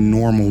kind of like a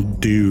normal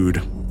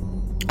dude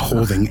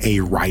holding a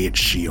riot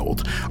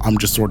shield.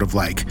 Just sort of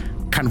like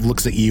kind of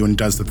looks at you and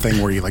does the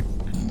thing where he like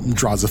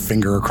draws a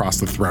finger across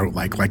the throat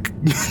like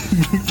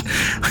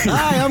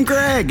Hi, I'm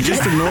Greg,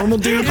 just a normal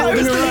dude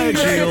holding a riot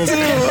shield.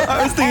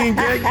 I was thinking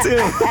Greg too.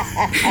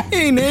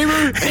 Hey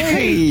neighbor.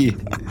 Hey.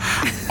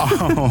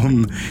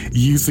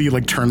 You see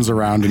like turns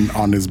around and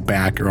on his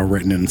back are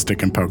written in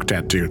stick and poke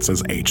tattoo, it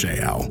says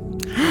HAL.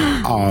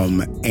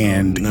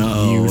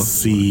 You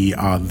see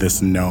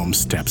this gnome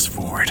steps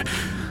forward.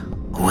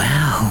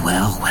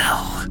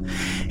 Well.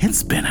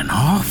 It's been an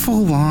awful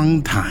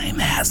long time,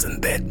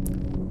 hasn't it?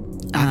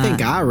 I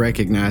think I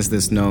recognize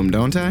this gnome,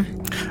 don't I?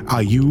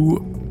 You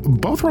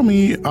both roll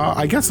me, roll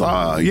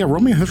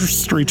me a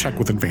history check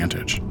with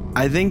advantage.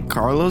 I think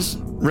Carlos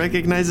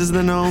recognizes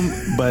the gnome,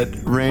 but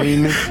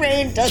Rain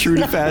does true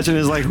to fashion,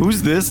 is like,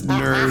 who's this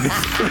nerd?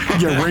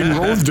 Yeah, Rain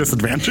rolls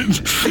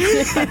disadvantage.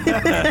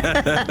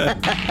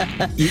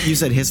 You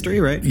said history,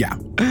 right? Yeah.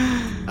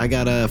 I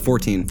got a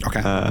 14.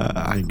 Okay.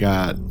 I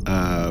got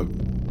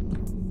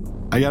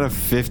a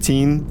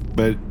 15,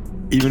 but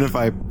even if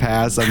I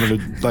pass, I'm gonna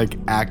like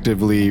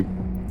actively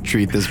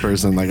treat this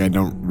person like I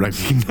don't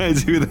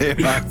recognize who they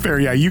are. Fair,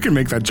 yeah, you can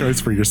make that choice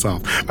for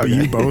yourself. But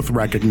you both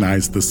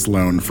recognize the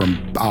Sloan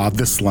from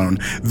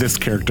this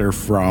character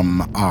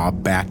from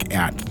back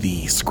at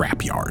the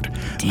scrapyard.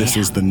 This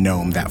is the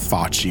gnome that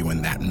fought you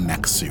in that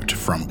mech suit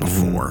from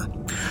before.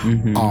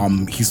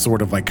 He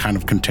sort of like kind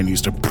of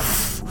continues to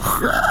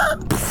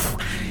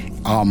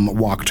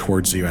walk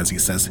towards you as he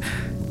says,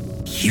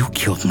 "You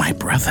killed my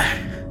brother.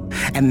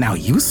 And now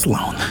you,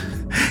 Sloan,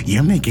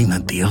 you're making a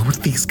deal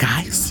with these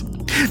guys?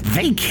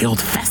 They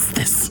killed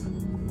Festus."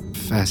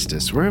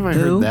 Festus? Where have I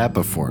heard that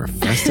before?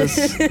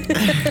 Festus?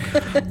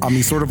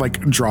 He sort of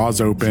like draws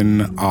open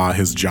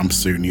his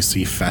jumpsuit and you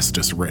see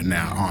Festus written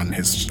out on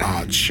his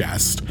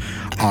chest.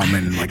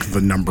 And like the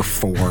number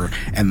 4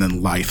 and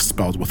then life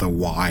spelled with a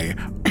Y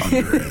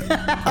under it.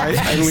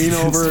 I lean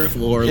over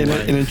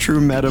in a true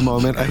meta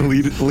moment. I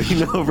lean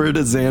over to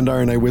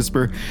Xandar and I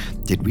whisper,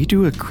 "Did we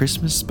do a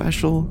Christmas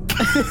special?"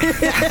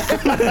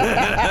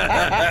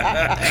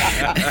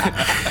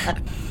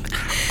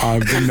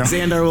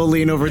 Xandar will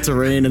lean over to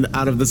Rain and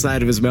out of the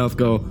side of his mouth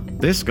go,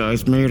 "This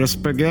guy's made of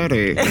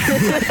spaghetti."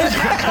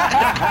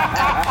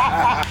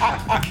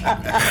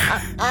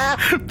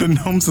 The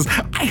gnome says,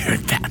 "I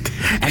heard that,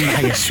 and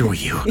I assure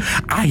you,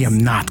 I am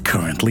not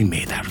currently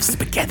made out of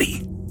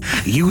spaghetti.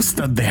 You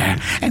stood there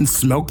and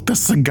smoked the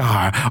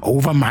cigar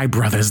over my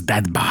brother's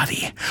dead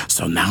body,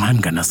 so now I'm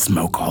gonna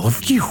smoke all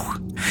of you.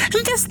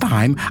 And this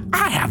time,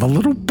 I have a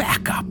little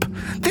backup.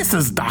 This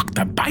is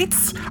Dr.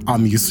 Bites."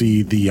 You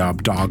see the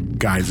dog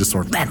guy just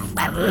sort of,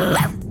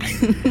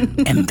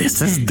 "And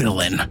this is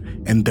Dylan."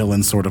 And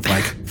Dylan's sort of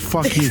like,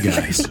 "Fuck you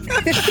guys."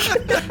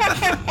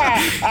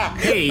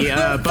 Hey,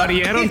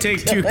 buddy, I don't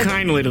take too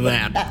kindly to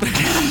that.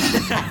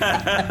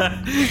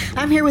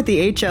 I'm here with the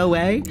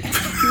HOA.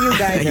 You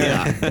guys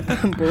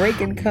are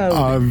breaking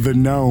code. The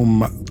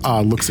gnome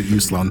looks at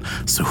you, Sloan.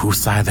 "So whose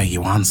side are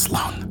you on,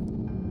 Sloan?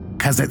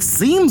 Because it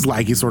seems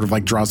like," he sort of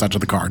like draws out to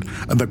the crowd,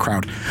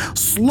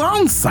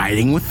 "Sloan's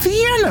siding with the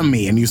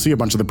enemy." And you see a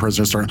bunch of the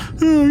prisoners start,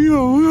 "Yeah,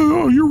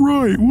 you're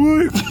right.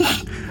 What?"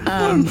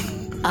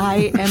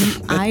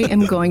 I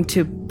am going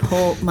to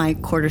pull my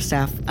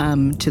quarterstaff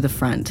to the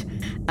front,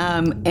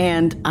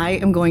 and I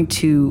am going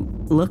to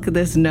look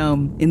this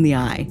gnome in the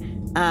eye,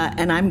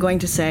 and I'm going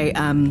to say,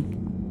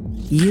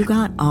 "You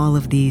got all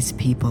of these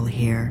people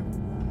here,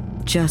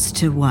 just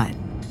to what?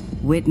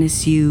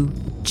 Witness you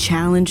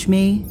challenge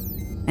me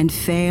and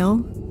fail?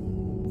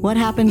 What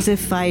happens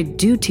if I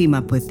do team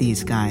up with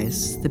these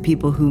guys, the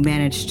people who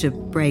managed to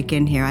break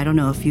in here? I don't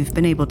know if you've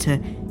been able to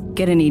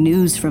get any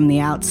news from the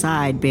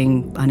outside,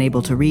 being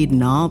unable to read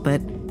and all,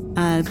 but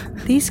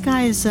these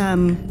guys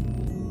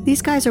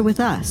are with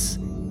us.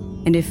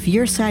 And if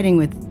you're siding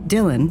with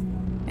Dylan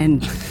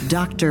and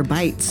Dr.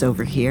 Bites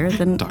over here,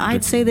 then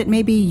I'd say that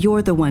maybe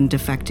you're the one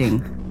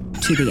defecting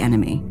to the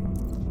enemy."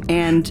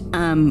 And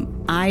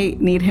I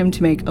need him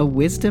to make a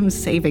wisdom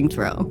saving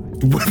throw.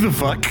 What the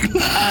fuck?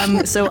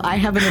 So I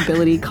have an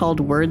ability called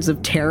Words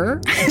of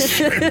Terror.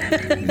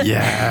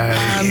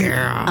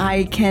 Yeah.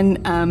 I can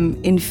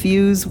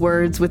infuse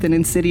words with an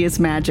insidious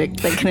magic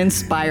that can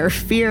inspire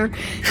fear.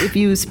 If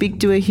you speak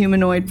to a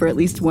humanoid for at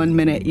least 1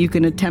 minute, you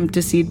can attempt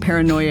to seed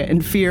paranoia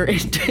and fear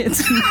into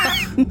its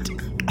mind.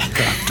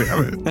 God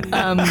damn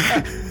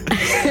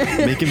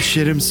it. Make him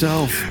shit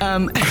himself.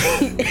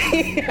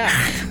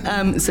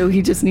 So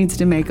he just needs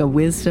to make a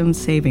wisdom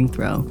saving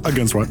throw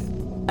Against what?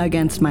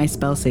 against my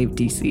spell save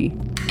DC.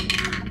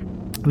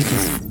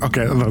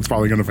 Okay, that's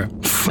probably gonna fail.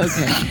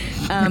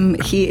 Okay.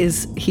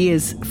 He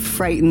is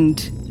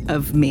frightened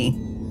of me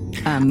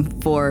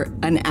for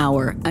an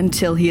hour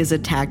until he is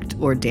attacked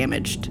or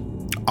damaged.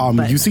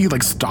 You see he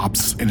like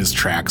stops in his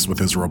tracks with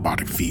his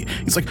robotic feet.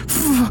 He's like,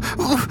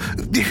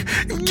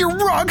 "You're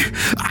wrong.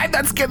 I'm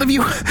not scared of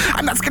you.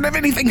 I'm not scared of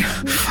anything."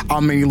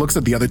 And he looks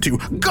at the other two.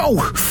 "Go,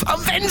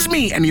 avenge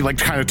me!" And he like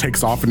kind of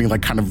takes off and he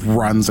like kind of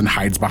runs and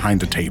hides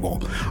behind a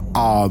table.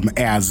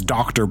 As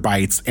Dr.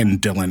 Bites and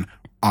Dylan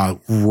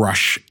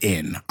rush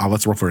in.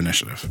 Let's roll for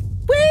initiative.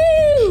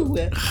 Woo!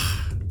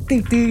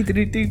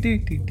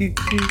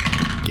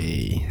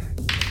 Gay.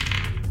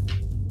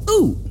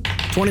 Ooh,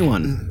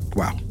 21.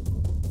 Wow.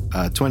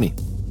 20.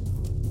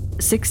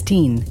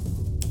 16.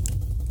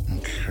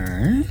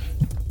 Okay.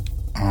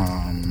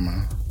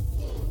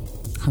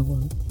 Hello.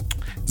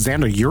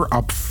 Xander, you're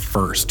up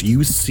first.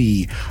 You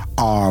see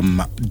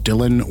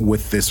Dylan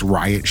with this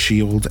riot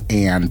shield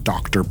and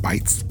Dr.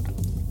 Bites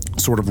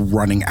sort of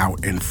running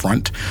out in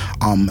front.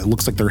 It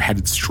looks like they're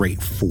headed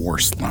straight for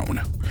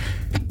Sloan.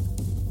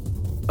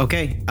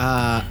 Okay,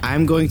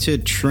 I'm going to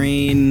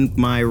train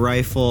my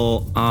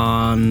rifle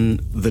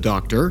on the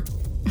doctor.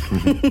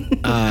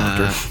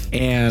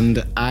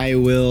 And I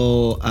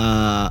will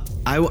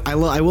I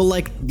will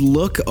like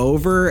look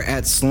over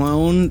at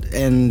Sloan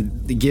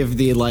and give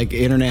the like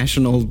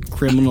international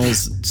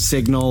criminals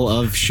signal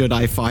of should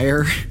I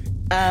fire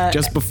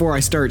just before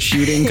I start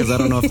shooting, because I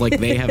don't know if like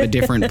they have a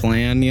different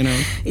plan, you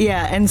know.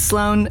 Yeah, and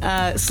Sloan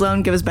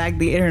gives back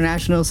the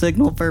international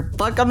signal for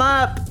fuck 'em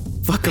up.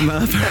 Fuck him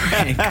up. All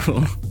right,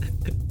 cool.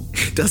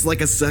 Does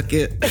like a suck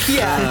it.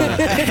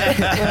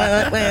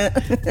 Yeah.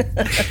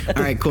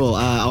 All right, cool.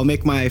 I'll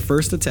make my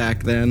first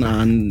attack then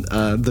on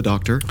the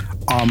doctor.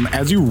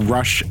 As you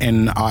rush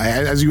and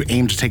as you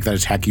aim to take that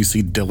attack, you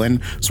see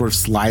Dylan sort of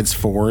slides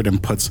forward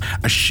and puts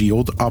a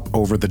shield up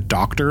over the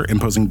doctor,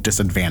 imposing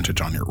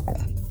disadvantage on your roll.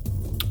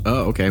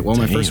 Oh, okay. Well,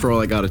 my first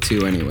roll I got a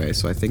 2 anyway,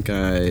 so I think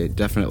I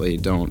definitely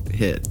don't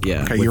hit.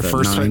 Yeah. Okay, with your a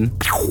first 9.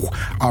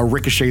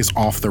 ricochets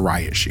off the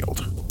riot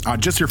shield.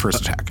 Just your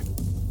first attack.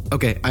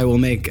 Okay, I will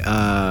make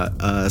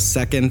a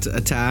second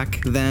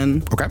attack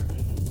then. Okay.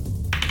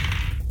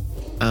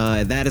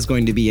 That is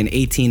going to be an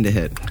 18 to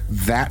hit.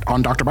 That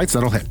on Dr. Bites,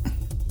 that'll hit.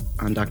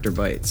 On Dr.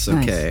 Bites.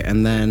 Nice. Okay,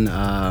 and then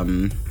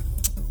that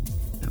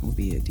will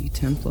be a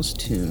D10 plus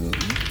 2.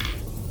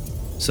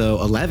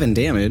 So 11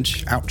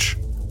 damage. Ouch.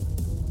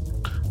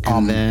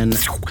 And then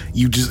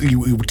you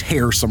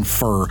tear some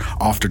fur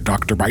off to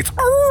Dr. Bites.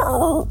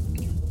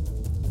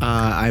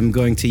 I'm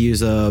going to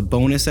use a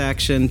bonus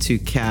action to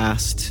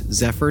cast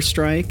Zephyr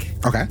Strike.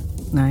 Okay.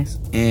 Nice.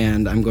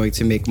 And I'm going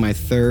to make my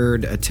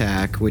third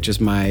attack, which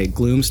is my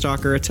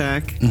Gloomstalker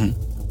attack. Mm-hmm.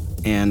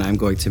 And I'm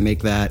going to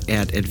make that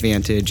at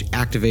advantage,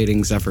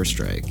 activating Zephyr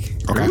Strike.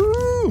 Okay.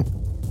 Woo!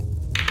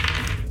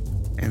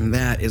 And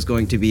that is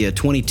going to be a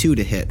 22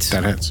 to hit.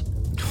 That hits.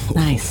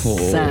 Nice.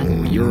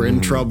 Oh, you're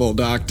in trouble,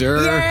 Doctor.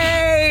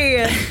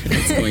 Yay!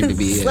 It's going to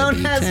be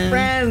Sloan a has D10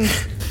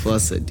 friends.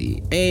 plus a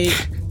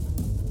D8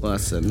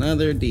 plus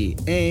another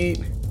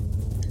D8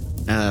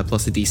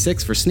 plus a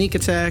D6 for sneak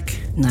attack.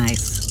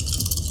 Nice.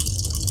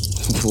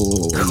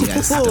 Oh,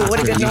 yes. Ooh, what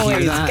a good Did you hear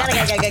noise.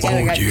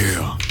 that?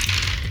 Yeah.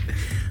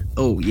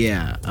 Oh,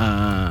 yeah.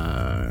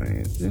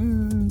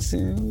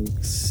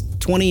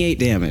 28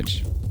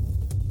 damage.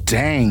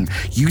 Dang.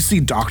 You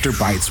see Dr.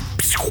 Bites,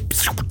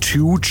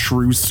 2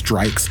 true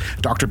strikes.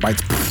 Dr.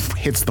 Bites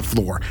hits the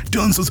floor.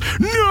 Dylan says,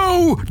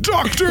 "No,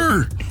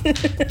 Doctor!"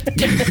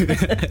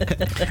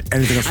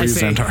 Anything else for I you,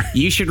 say, Xantar?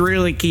 you should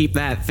really keep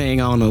that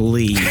thing on a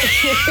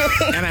leash.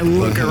 And I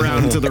look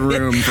around to the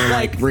room for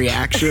like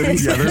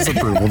reactions. Yeah, there's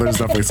approval. There's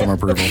definitely some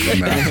approval from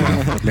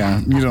that.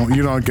 Yeah,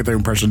 you don't get the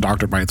impression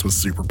Dr. Bites was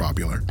super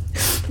popular.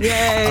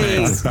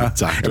 Yay! If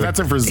that's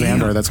it for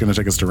Xandar, that's going to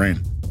take us to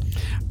Rain.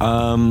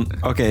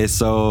 Okay,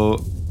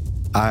 so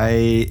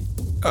a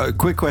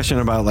quick question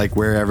about like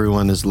where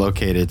everyone is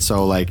located.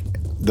 So like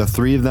the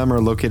 3 of them are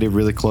located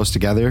really close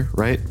together,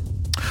 right?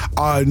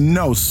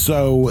 No.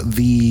 So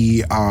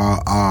the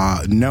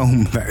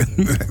gnome,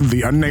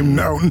 the unnamed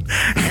gnome,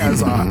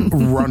 has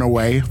run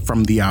away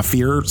from the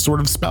fear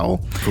sort of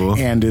spell, Cool.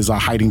 and is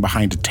hiding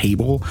behind a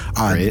table.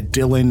 Great.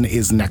 Dylan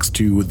is next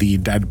to the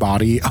dead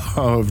body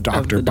of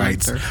Dr. the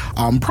Bites,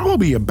 doctor.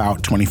 probably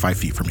about 25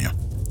 feet from you.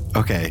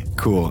 Okay,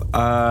 cool.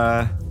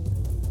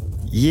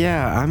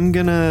 Yeah, I'm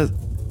gonna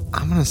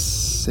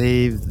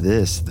save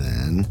this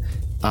then.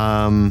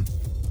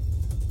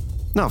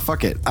 No,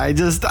 fuck it.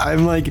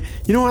 I'm like,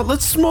 you know what?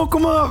 Let's smoke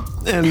them up.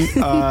 And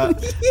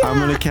I'm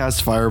going to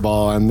cast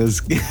Fireball on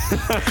this.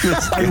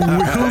 I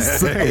will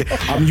say,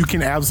 you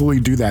can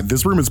absolutely do that.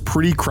 This room is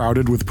pretty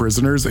crowded with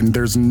prisoners, and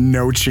there's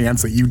no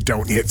chance that you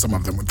don't hit some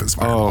of them with this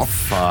Fireball. Oh,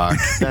 fuck.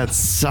 That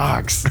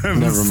sucks.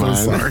 Never mind.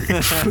 So sorry.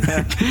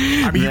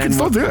 I mean, you can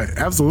still do it.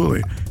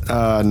 Absolutely.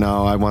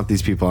 No, I want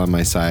these people on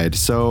my side.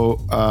 So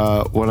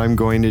what I'm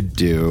going to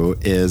do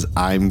is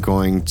I'm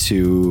going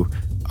to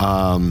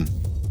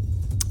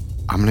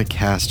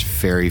cast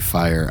Fairy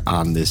Fire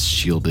on this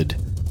shielded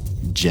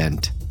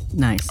gent.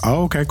 Nice.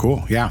 Oh, okay,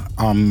 cool. Yeah.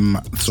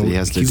 So he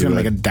has to he's do going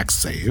to it. make a dex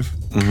save.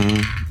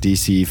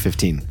 DC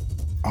 15.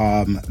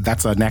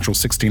 That's a natural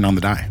 16 on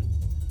the die.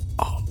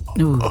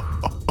 Ooh.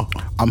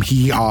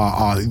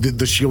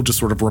 The shield just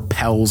sort of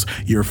repels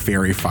your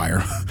fairy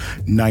fire.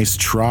 Nice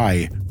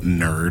try,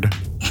 nerd.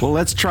 Well,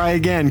 let's try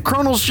again.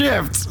 Chronal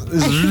shift.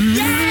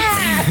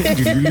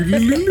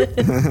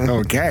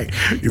 Okay,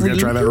 he's gonna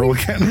try that roll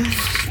again.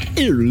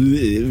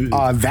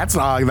 That's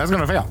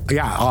gonna fail.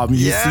 Yeah.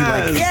 You see,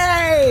 like,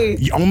 Yay!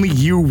 only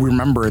you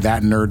remember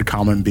that nerd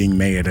comment being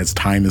made as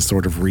time is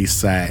sort of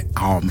reset.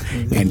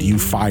 And you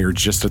fire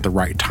just at the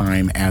right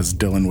time as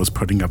Dylan was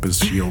putting up his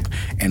shield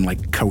and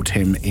like coat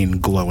him in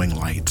glowing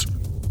light.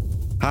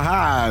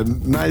 Haha,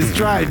 nice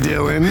try,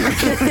 Dylan.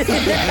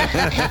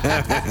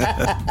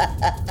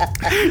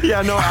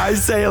 Yeah, no, I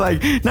say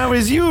like, now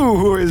it's you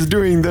who is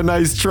doing the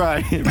nice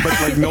try, but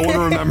like no one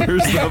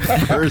remembers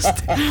the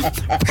first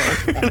part.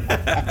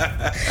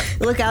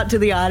 Look out to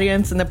the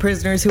audience, and the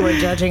prisoners who are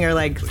judging are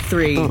like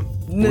 3.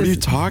 What are you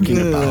talking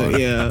about?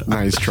 Yeah.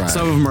 Nice try.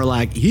 Some of them are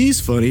like, he's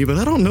funny, but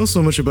I don't know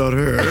so much about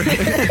her.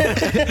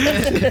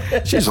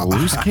 She's a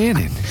loose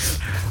cannon.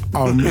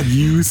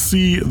 You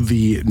see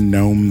the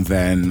gnome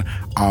then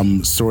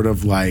sort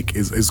of like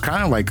is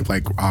kind of like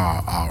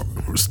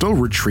still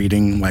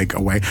retreating like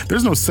away.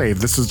 There's no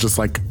save. This is just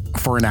like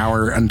for an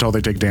hour until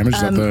they take damage.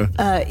 Is that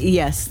the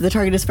Yes, the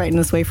target is frightened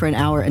this way for an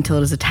hour until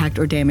it is attacked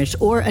or damaged,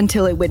 or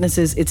until it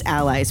witnesses its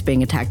allies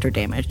being attacked or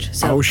damaged.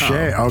 So, oh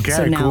shit. Okay,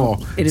 so now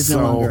cool. It is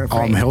no longer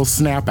afraid. He'll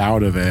snap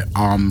out of it.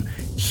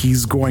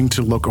 He's going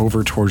to look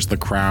over towards the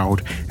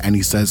crowd and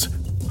he says,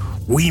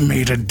 "We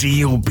made a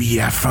deal,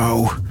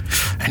 BFO,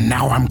 and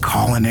now I'm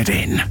calling it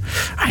in.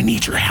 I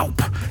need your help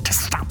to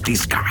stop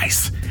these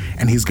guys."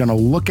 And he's going to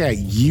look at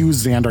you,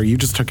 Xandar. You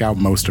just took out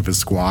most of his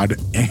squad,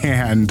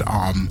 and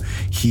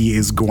he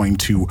is going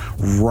to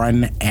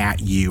run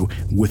at you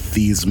with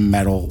these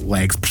metal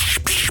legs,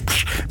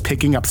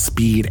 picking up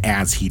speed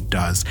as he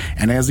does.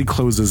 And as he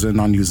closes in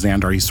on you,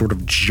 Xandar, he sort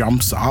of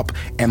jumps up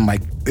and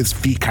like his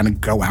feet kind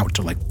of go out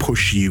to like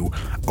push you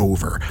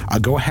over.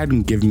 Go ahead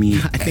and give me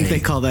I think they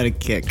call that a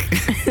kick.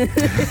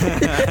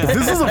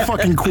 This is a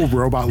fucking cool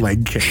robot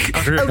leg kick.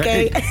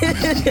 Okay.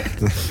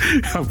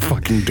 How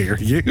fucking dare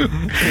you?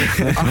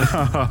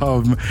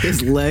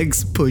 His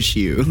legs push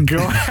you. Go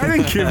ahead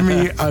and give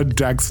me a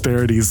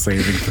dexterity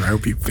saving throw. I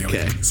hope you fail,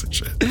 you piece of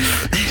shit.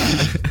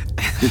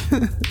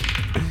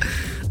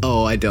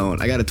 Oh, I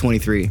don't. I got a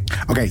 23.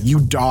 Okay,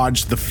 you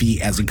dodge the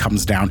feet as he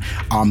comes down.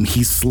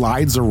 He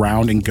slides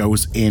around and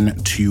goes in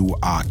to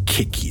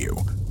kick you.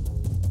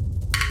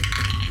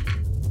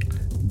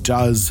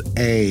 Does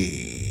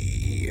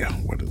a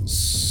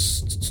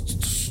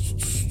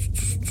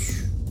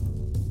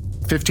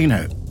 15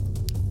 hit?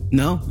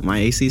 No, my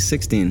AC is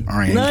 16. All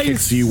right, and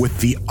kicks you with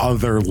the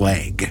other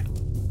leg.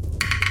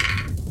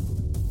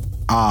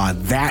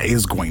 That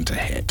is going to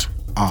hit.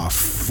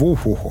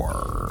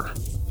 4.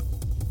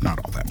 Not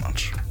all that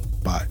much,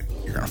 but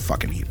you're gonna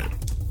fucking eat it.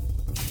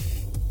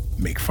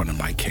 Make fun of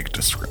my kick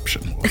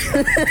description.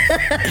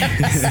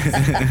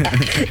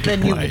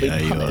 Then you will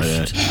be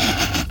punished.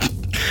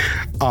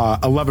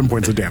 11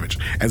 points of damage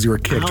as you are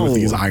kicked with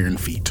these iron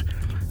feet.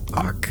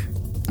 Fuck.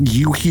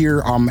 You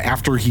hear,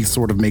 after he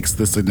sort of makes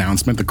this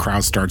announcement, the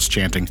crowd starts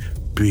chanting,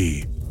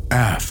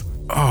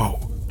 BFO,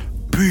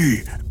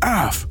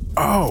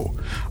 BFO.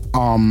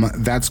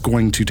 That's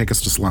going to take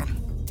us to Sloan.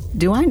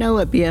 Do I know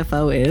what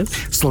BFO is?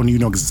 Sloan, you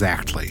know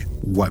exactly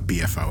what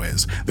BFO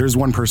is. There's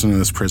one person in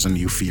this prison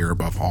you fear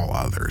above all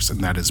others,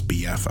 and that is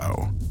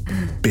BFO.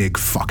 Big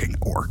fucking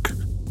orc.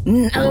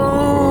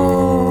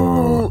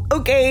 No.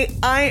 Okay,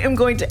 I am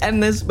going to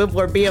end this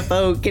before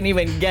BFO can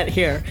even get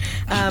here.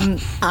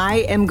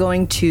 I am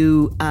going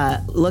to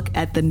look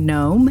at the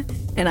gnome,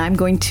 and I'm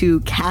going to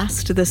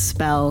cast the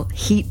spell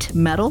Heat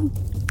Metal.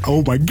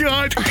 Oh my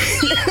god!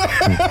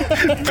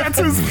 That's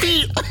his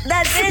feet!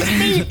 That's his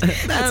feet!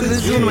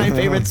 This is one of my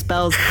favorite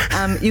spells.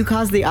 You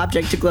cause the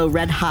object to glow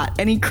red hot.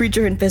 Any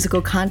creature in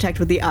physical contact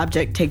with the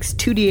object takes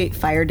 2d8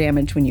 fire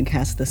damage when you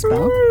cast the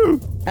spell.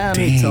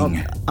 Dang. So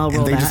I'll roll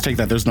and they that. just take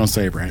that. There's no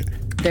save, right?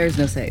 There's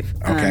no save.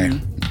 Okay.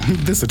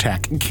 This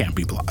attack can't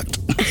be blocked.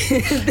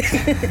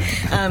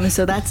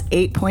 So that's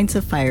 8 points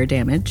of fire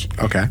damage.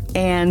 Okay.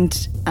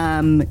 And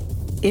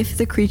if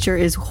the creature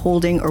is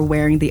holding or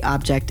wearing the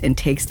object and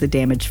takes the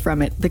damage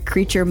from it, the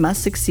creature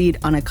must succeed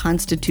on a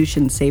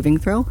Constitution saving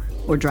throw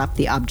or drop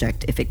the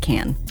object if it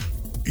can.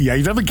 Yeah,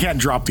 you definitely can't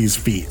drop these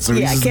feet, so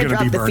he's just going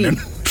to be burning.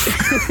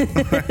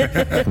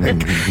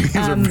 These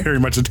are very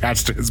much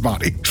attached to his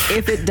body.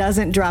 If it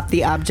doesn't drop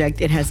the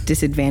object, it has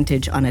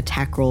disadvantage on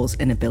attack rolls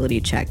and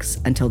ability checks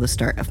until the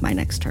start of my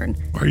next turn.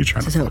 Why are you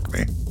trying to fuck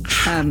me?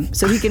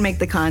 So he can make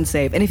the con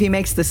save, and if he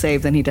makes the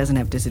save, then he doesn't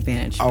have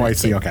disadvantage. Oh, But I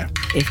see. Okay.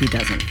 If he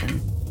doesn't,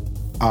 then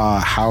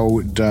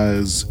How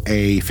does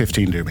a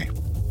 15 do me?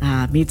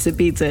 meets it,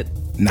 beats it.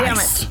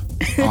 Nice.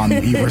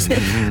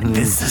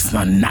 This is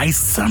a nice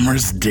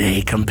summer's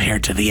day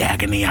compared to the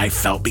agony I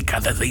felt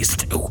because of these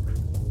two.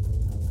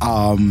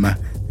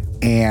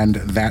 And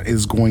that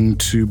is going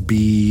to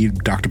be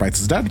Dr.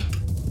 Bites is dead.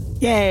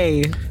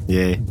 Yay!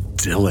 Yay.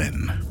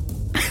 Dylan.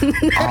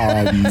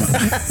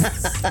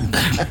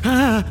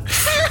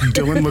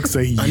 Dylan looks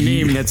at you. A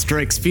name that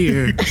strikes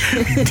fear.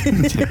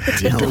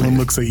 Dylan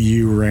looks at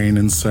you, Rain,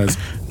 and says,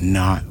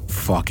 "Not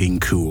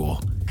fucking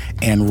cool,"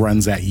 and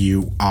runs at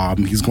you.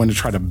 He's going to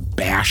try to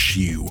bash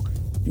you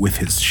with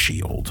his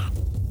shield.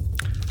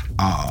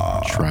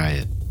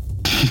 Try it.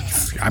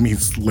 I mean,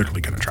 he's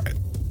literally going to try it.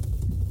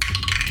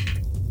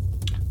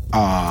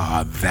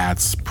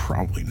 That's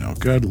probably no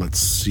good. Let's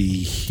see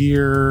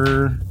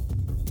here.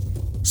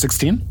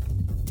 16?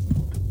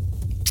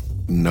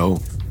 No.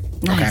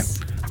 Nice.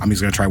 Okay.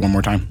 He's going to try one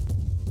more time.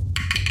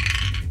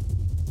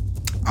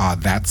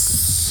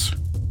 That's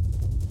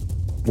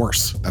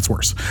worse. That's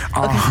worse.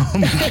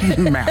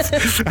 Math.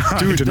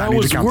 Dude, Did not that need to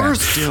was count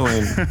worse,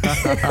 Dylan.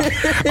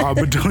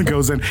 But Dylan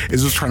goes in,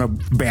 is just trying to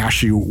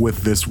bash you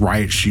with this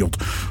riot shield.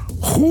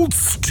 Hold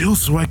still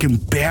so I can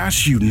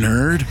bash you,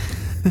 nerd.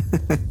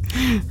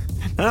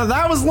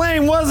 That was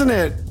lame, wasn't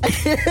it?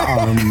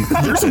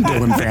 There's some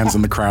Dylan fans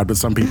in the crowd, but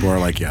some people are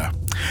like, yeah.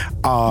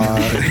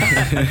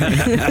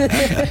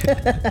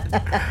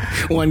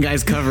 One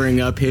guy's covering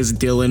up his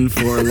Dylan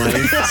for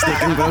life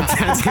stick and bone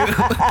tattoo.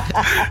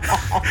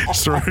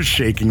 Sort of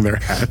shaking their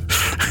head.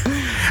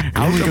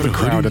 Out of the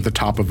crowd at the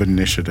top of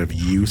initiative,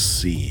 you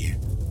see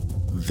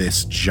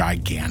this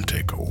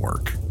gigantic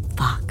orc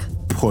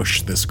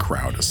push this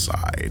crowd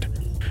aside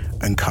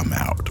and come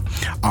out.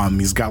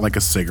 He's got like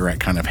a cigarette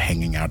kind of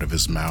hanging out of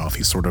his mouth.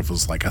 He sort of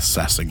was like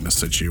assessing the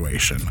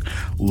situation,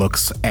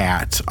 looks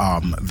at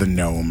the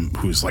gnome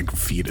whose like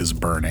feet is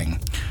burning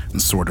and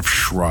sort of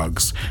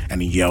shrugs,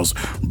 and he yells,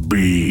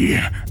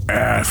 BFO,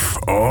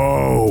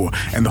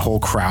 and the whole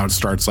crowd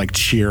starts like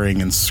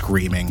cheering and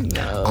screaming.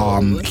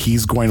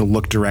 He's going to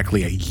look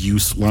directly at you,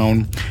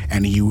 Sloan,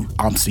 and you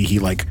see he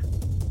like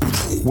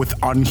with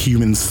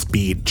unhuman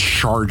speed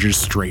charges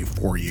straight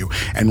for you,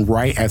 and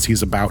right as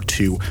he's about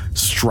to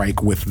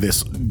strike with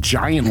this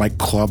giant like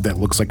club that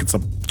looks like it's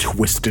a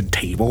twisted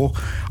table,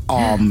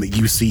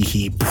 you see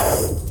he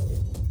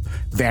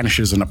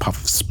vanishes in a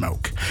puff of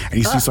smoke, and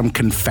you see some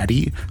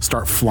confetti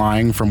start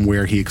flying from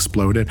where he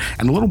exploded,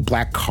 and a little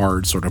black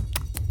card sort of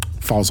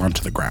falls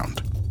onto the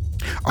ground.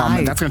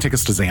 And that's going to take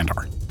us to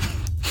Xandar.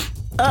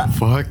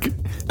 Fuck.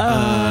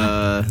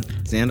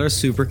 Xandar's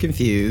super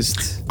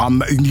confused.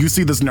 You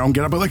see this gnome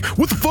get up and like,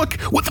 what the fuck?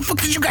 What the fuck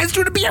did you guys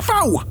do to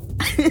BFO?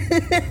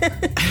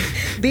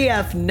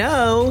 BF,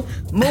 no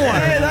more.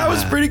 Hey, that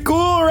was pretty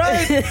cool,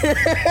 right?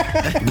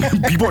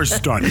 People are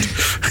stunned.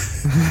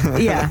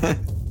 Yeah.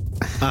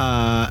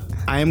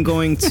 I'm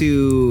going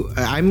to.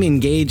 I'm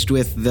engaged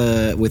with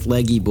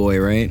Leggy Boy,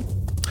 right?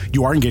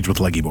 You are engaged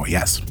with Leggy Boy,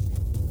 yes.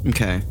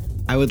 Okay.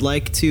 I would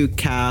like to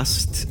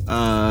cast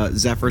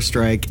Zephyr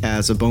Strike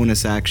as a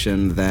bonus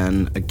action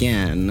then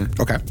again.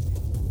 Okay.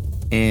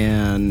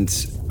 And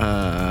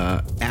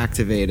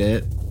activate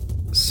it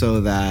so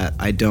that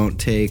I don't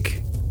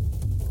take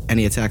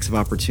any attacks of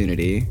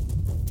opportunity.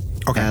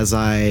 Okay. As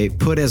I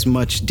put as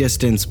much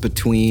distance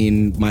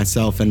between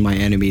myself and my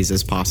enemies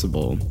as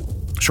possible.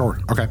 Sure.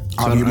 Okay.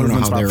 I Your don't know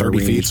movement's how about they're 30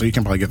 feet, arranged. so you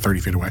can probably get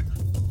 30 feet away.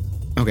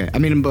 Okay. I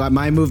mean, but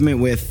my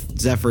movement with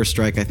Zephyr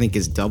Strike, I think,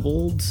 is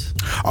doubled.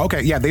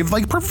 Okay, yeah, they've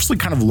like purposely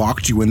kind of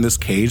locked you in this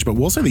cage, but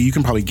we'll say that you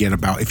can probably get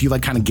about, if you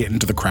like kind of get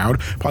into the crowd,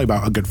 probably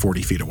about a good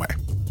 40 feet away.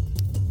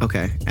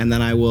 Okay. And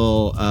then I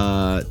will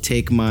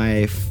take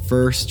my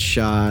first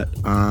shot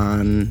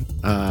on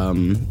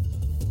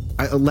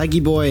Leggy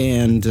Boy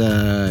and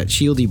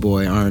Shieldy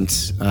Boy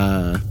aren't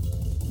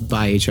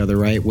by each other,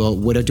 right? Well,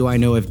 what do I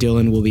know if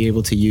Dylan will be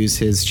able to use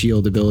his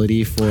shield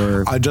ability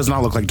for... It does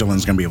not look like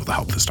Dylan's going to be able to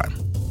help this time.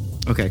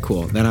 Okay,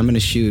 cool. Then I'm going to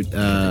shoot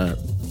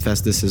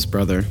Festus's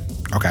brother.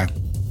 Okay.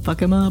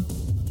 Fuck him up.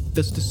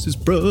 Festus's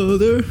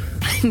brother.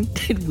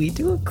 Did we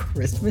do a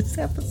Christmas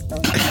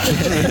episode?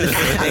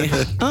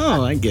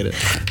 Oh, I get it.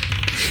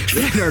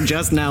 Or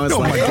just now it's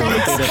like, oh, I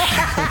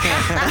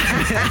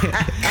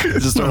get it.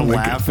 Just start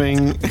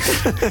laughing.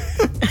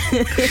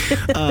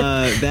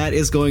 That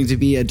is going to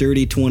be a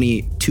dirty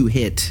 20 to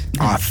hit.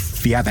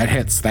 Yeah, that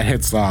hits. That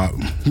hits, that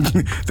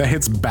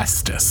hits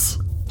Bestus.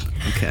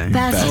 Okay.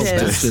 Festus.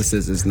 Festus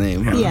is his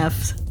name. Huh?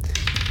 Yes.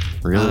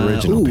 Real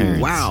original Ooh,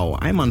 parents. wow.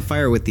 I'm on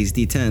fire with these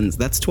D10s.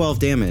 That's 12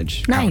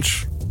 damage.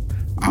 Nice.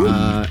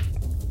 Not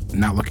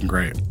looking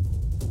great.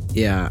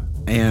 Yeah.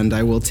 And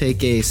I will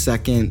take a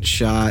second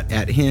shot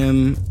at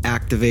him,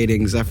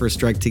 activating Zephyr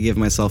Strike to give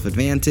myself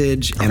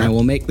advantage. And I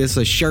will make this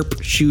a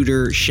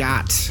sharpshooter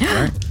shot. All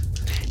right.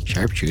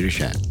 Sharpshooter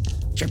shot.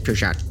 Sharpshooter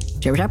shot.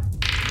 Jab, jab.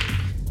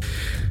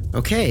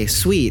 Okay,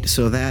 sweet.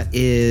 So that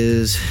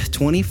is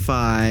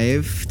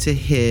 25 to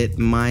hit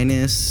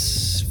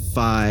minus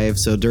 5.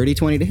 So dirty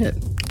 20 to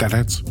hit. That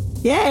hits.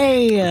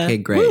 Yay! Okay,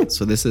 great. Woo.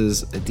 So this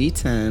is a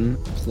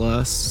D10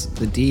 plus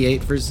the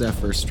D8 for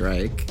Zephyr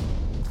Strike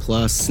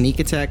plus sneak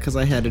attack because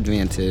I had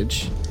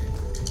advantage.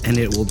 And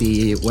it will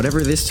be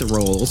whatever this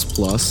rolls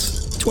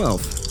plus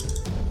 12.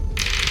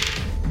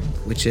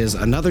 Which is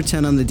another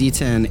 10 on the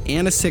D10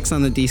 and a 6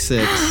 on the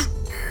D6.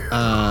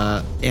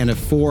 And a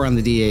 4 on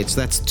the D8. So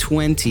that's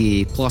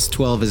 20 plus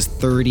 12 is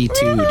 32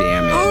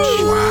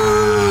 damage.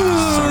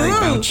 Wow. Sorry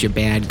about you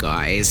bad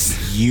guys.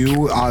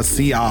 You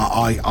see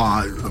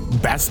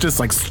Bestus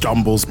like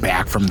stumbles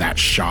back from that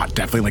shot,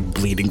 definitely like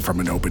bleeding from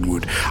an open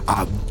wound.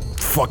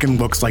 Fucking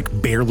looks like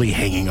barely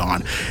hanging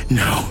on.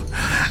 No,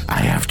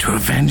 I have to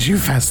avenge you,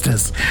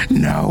 Festus.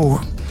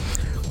 No.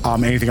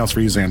 Anything else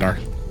for you, Xandar?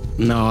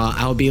 No,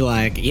 I'll be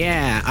like,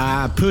 yeah,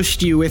 I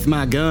pushed you with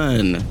my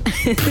gun.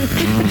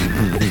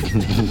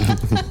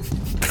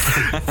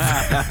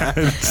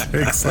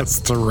 Takes us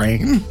to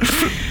Rain.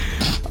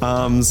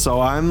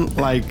 So I'm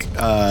like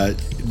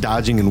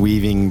dodging and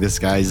weaving this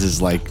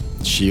guy's like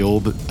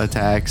shield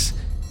attacks,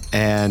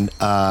 and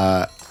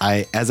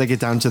as I get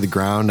down to the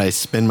ground, I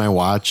spin my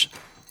watch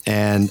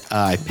and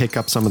I pick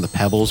up some of the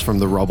pebbles from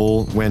the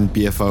rubble when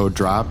BFO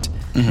dropped,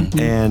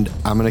 and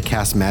I'm gonna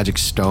cast Magic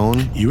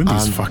Stone. You and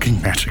these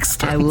fucking magic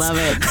stones. I love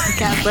it.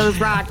 Cast those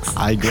rocks.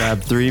 I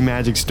grab 3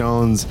 Magic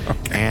Stones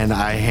and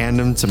I hand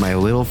them to my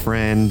little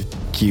friend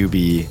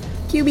QB.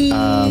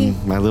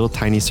 My little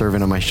tiny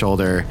servant on my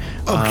shoulder.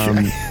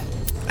 Okay.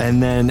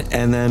 And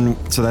then,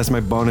 so that's my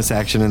bonus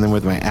action. And then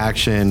with my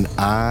action,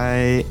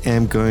 I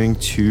am going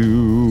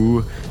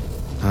to,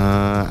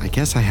 I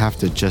guess I have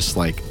to just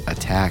like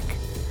attack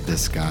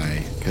this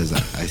guy because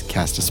I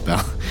cast a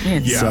spell. Yeah.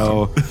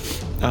 So,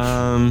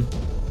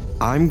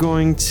 I'm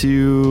going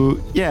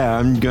to,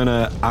 I'm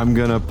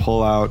gonna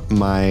pull out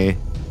my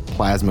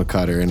plasma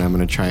cutter and I'm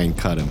gonna try and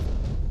cut him.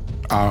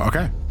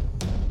 Okay.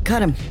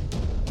 Cut him.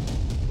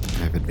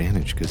 I have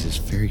advantage because he's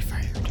fairy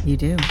fired. You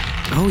do.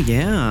 Oh,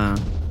 yeah.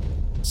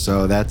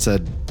 So that's a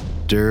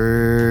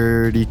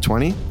dirty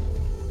 20.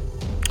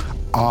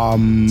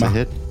 Does that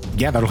hit?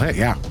 Yeah, that'll hit.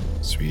 Yeah.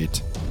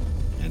 Sweet.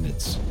 And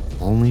it's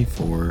only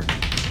for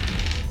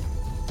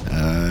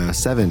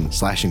 7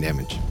 slashing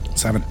damage.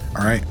 7.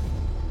 All right.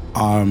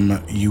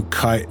 You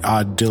cut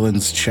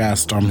Dylan's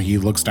chest. He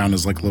looks down,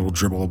 his like little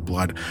dribble of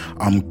blood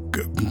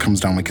comes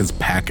down like his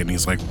pack, and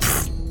he's like,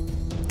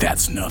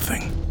 "That's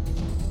nothing.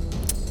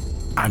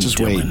 I'm Just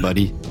Dylan. wait,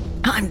 buddy.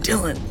 I'm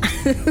Dylan.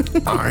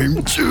 I'm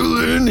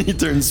Dylan." He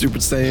turns Super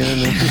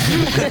Saiyan.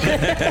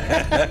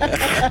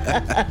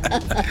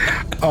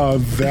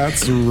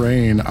 That's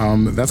Rain.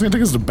 That's gonna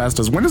take us to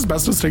Bestus. When does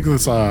Bestus take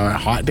this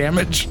hot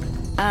damage?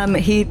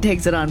 He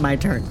takes it on my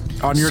turn.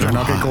 On your turn.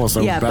 Okay, cool.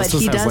 So Yeah, but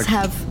Bestus he has does like,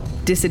 have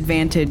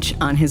disadvantage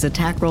on his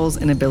attack rolls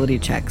and ability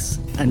checks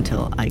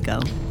until I go.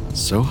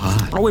 So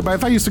hot. Oh wait, but I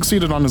thought you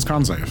succeeded on his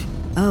con save.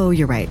 Oh,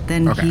 you're right.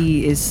 Then Okay.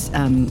 he is,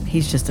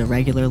 he's just a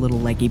regular little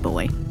leggy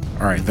boy.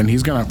 All right, then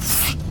he's gonna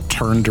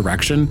turn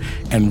direction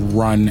and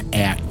run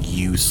at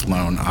you,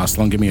 Sloan.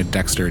 Sloan, give me a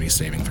dexterity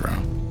saving throw.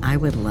 I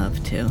would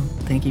love to.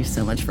 Thank you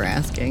so much for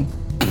asking.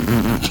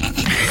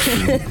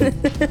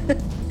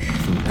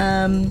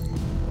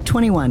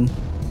 21.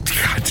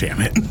 God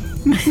damn it.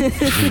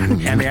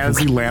 And as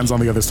he lands on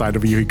the other side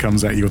of you, he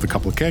comes at you with a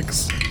couple of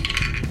kicks.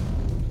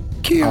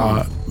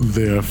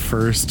 The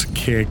first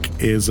kick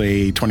is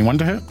a 21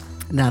 to hit.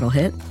 That'll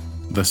hit.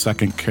 The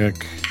second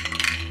kick,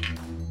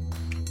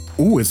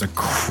 is a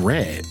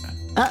crit.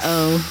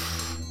 Uh-oh.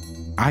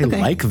 I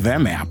like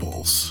them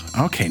apples.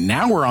 Okay,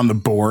 now we're on the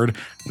board.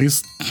 At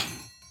least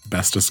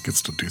Bestus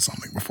gets to do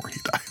something before he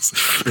dies.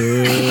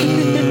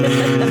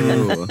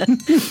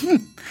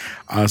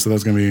 So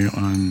that's going to be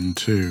 1,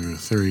 2,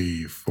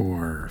 3,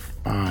 4,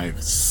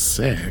 5,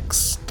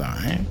 6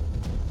 die.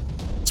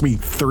 It's going to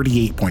be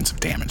 38 points of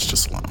damage to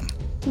Sloan.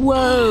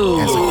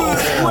 Whoa.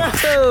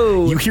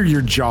 Whoa. You hear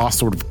your jaw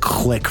sort of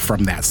click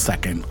from that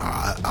second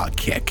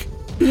kick.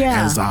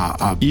 Yeah. As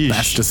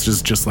Bestus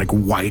is just like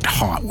white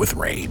hot with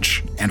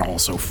rage and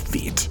also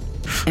feet.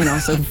 And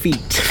also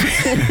feet.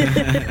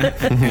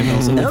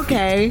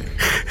 Okay.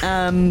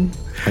 How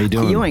you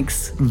doing?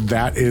 Yoinks.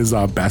 That is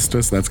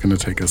Bestus. That's going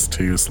to take us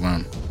to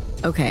Sloan.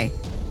 Okay.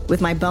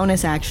 With my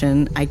bonus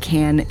action, I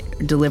can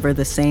deliver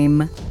the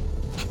same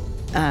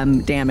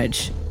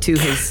damage to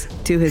his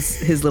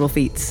little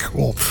feet.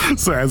 Cool.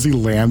 So as he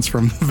lands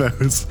from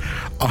those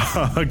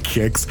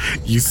kicks,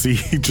 you see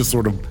he just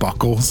sort of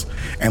buckles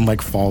and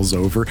like falls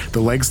over. The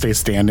legs stay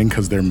standing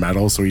because they're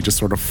metal, so he just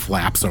sort of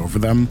flaps over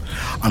them.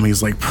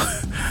 He's like,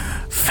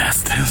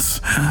 Festus,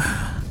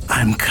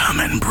 I'm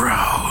coming,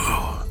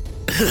 bro.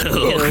 Terrible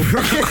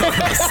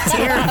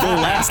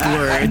last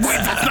words.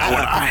 That's not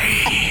what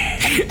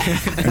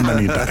and then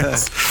he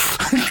dies.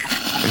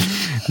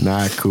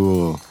 Not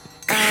cool.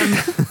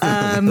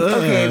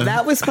 Okay,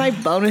 that was my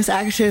bonus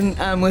action,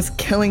 was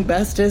killing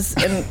Bestus.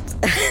 And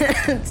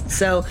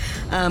so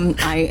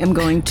I am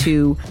going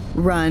to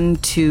run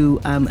to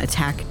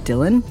attack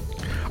Dylan.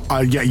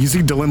 Yeah, you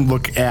see Dylan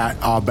look at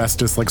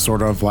Bestus like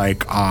sort of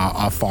like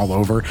fall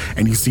over,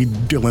 and you see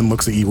Dylan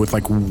looks at you with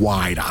like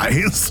wide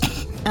eyes.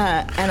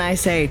 And I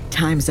say,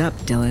 "Time's up,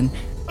 Dylan."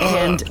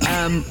 And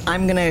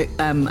I'm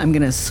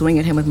gonna swing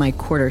at him with my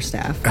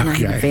quarterstaff. And I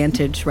have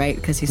advantage, right?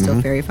 Because he's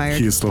still fairy fired.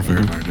 He is still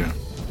fairy fired, yeah.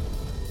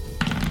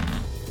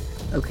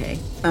 Okay.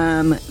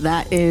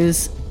 That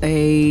is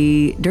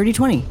a dirty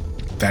 20.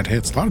 That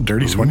hits. A lot of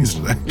dirty 20s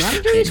today. A lot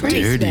of dirty 20s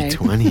Dirty today.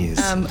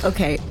 20s.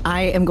 Okay,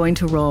 I am going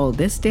to roll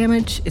this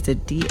damage. It's a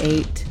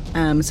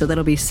D8. So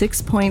that'll be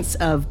 6 points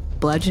of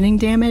bludgeoning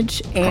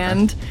damage.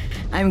 And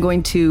I'm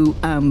going to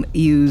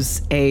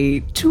use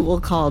a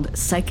tool called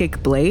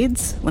Psychic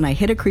Blades. When I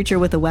hit a creature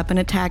with a weapon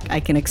attack, I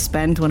can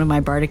expend one of my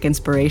Bardic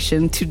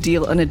Inspiration to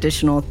deal an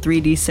additional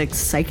 3d6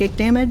 psychic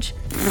damage.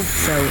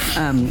 So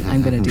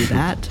I'm going to do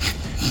that.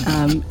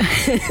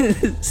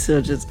 So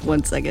just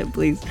 1 second,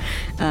 please.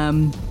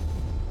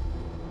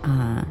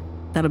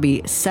 That'll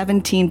be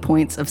 17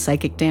 points of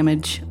psychic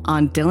damage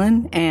on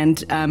Dylan,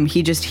 and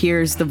he just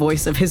hears the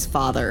voice of his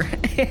father.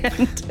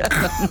 And,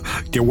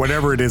 Yeah,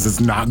 whatever it is, it's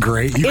not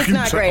great. it's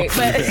not great,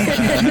 but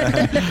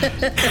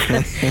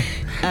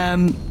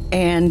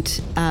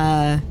and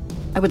I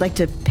would like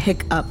to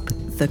pick up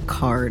the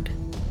card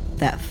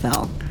that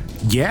fell.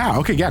 Yeah,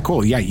 okay, yeah,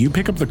 cool. Yeah, you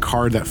pick up the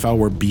card that fell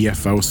where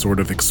BFO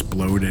sort of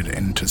exploded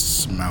into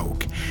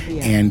smoke.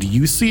 Yeah. And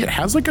you see it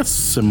has like a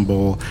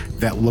symbol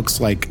that looks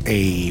like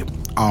an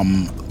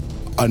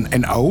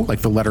O,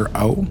 like the letter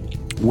O,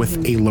 with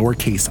a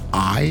lowercase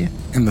I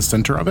in the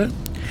center of it.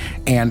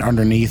 And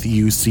underneath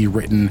you see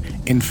written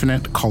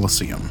Infinite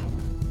Coliseum.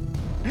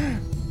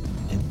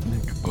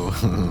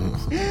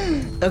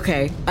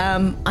 Okay,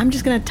 I'm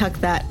just gonna tuck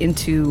that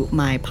into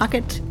my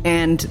pocket,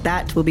 and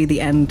that will be the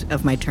end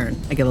of my turn.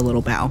 I give a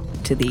little bow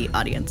to the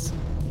audience.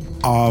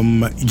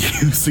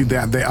 You see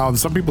that they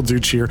some people do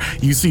cheer.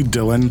 You see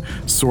Dylan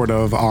sort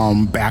of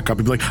back up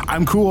and be like,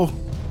 I'm cool,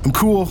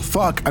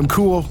 fuck, I'm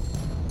cool.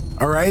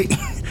 All right.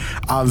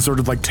 Sort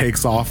of like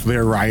takes off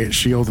their riot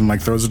shield and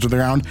like throws it to the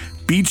ground.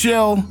 Be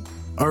chill.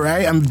 All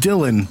right, I'm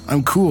Dylan.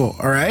 I'm cool.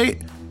 All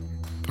right.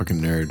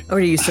 Fucking nerd. Or are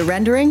you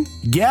surrendering?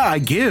 Yeah, I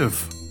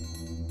give.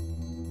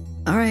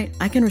 All right,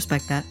 I can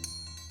respect that.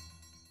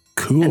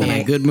 Cool. And then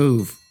Yeah, good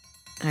move.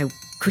 I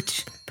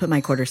put my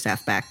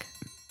quarterstaff back.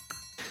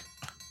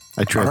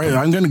 I tried. All right,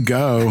 I'm gonna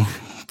go.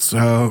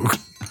 So.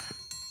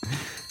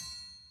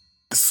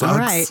 Sucks. All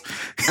right.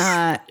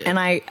 And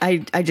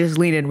I just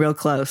lean in real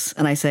close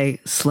and I say,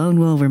 Sloan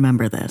will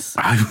remember this.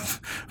 I'm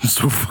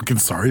so fucking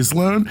sorry,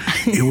 Sloan.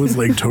 It was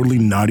like totally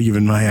not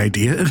even my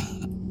idea.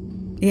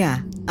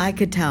 Yeah, I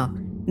could tell.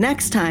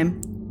 Next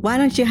time, why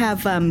don't you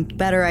have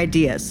better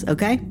ideas,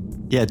 okay?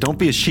 Yeah, don't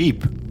be a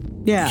sheep.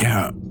 Yeah.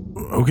 Yeah.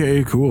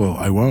 Okay, cool.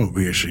 I won't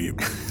be a sheep.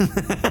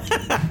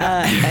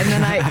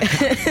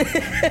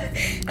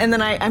 And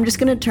then I'm just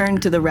gonna turn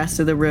to the rest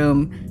of the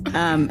room,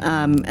 and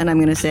I'm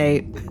gonna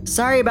say,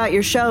 sorry about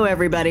your show,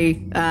 everybody.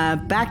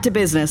 Back to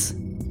business.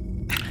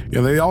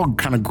 Yeah, they all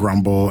kind of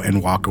grumble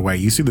and walk away.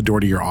 You see the door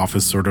to your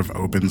office sort of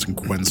opens and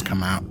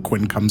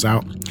Quinn comes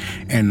out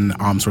and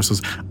sort of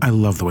says, I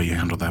love the way you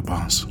handled that,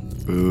 boss.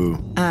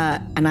 Ooh.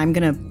 And I'm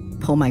gonna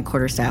pull my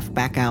quarterstaff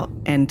back out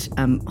and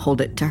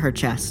hold it to her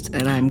chest,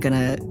 and I'm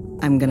gonna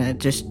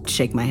just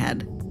shake my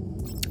head.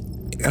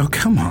 Oh,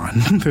 come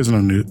on. There's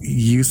no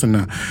use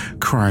in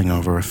crying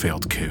over a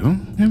failed coup.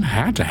 It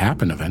had to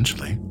happen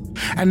eventually.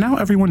 And now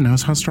everyone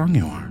knows how strong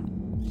you are.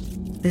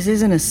 This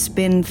isn't a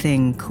spin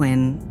thing,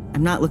 Quinn.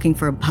 I'm not looking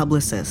for a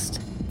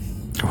publicist.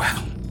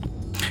 Well,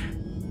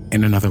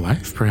 in another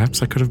life,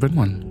 perhaps I could have been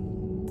one.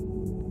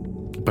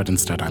 But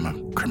instead, I'm a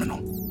criminal.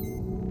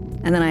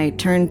 And then I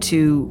turn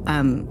to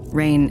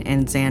Rain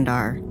and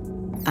Xandar,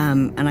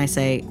 and I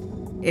say,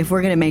 if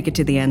we're going to make it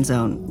to the end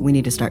zone, we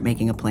need to start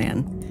making a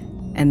plan.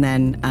 And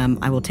then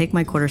I will take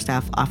my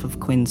quarterstaff off of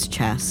Quinn's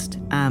chest,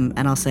 and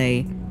I'll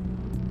say,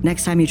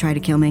 next time you try to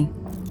kill me,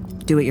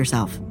 do it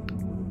yourself.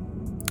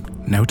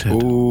 Noted.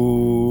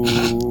 Ooh.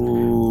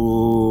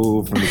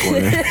 From the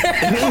corner.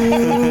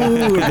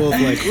 Ooh, we're both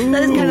like, ooh.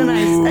 That is kind of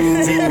nice.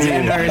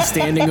 Xandar is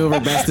standing over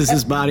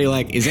Bestus's body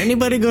like, is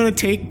anybody going to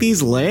take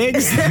these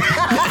legs?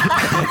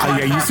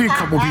 Yeah, you see a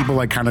couple people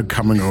like kind of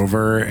coming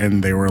over,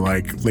 and they were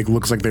like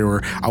looks like they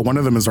were. One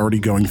of them is already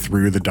going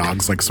through the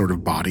dog's like sort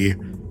of body.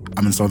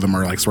 And some of them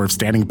are like sort of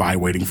standing by,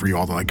 waiting for you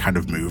all to like kind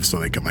of move, so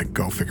they can like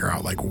go figure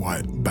out like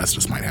what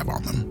Bestus might have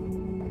on them.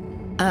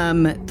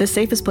 The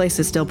safest place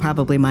is still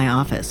probably my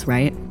office,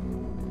 right?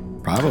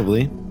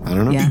 Probably. I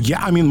don't know. Yeah.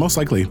 Yeah, I mean most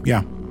likely.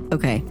 Yeah.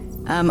 Okay.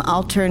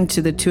 I'll turn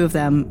to the two of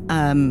them,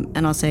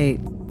 and I'll say,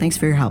 thanks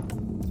for your help.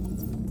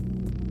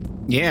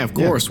 Yeah, of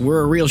course. Yeah.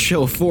 We're a real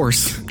show of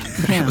force.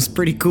 That was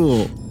pretty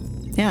cool.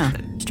 Yeah,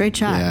 straight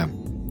shot. Yeah.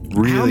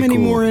 Really How many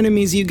cool. more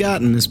enemies you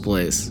got in this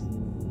place?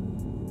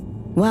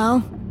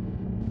 Well,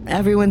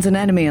 everyone's an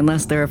enemy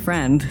unless they're a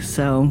friend,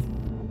 so...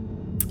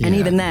 Yeah. And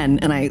even then,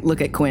 and I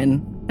look at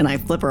Quinn, And I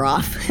flip her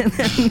off. And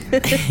then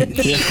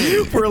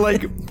We're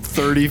like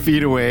 30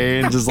 feet away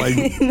and just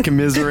like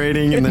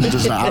commiserating, and then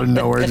just out of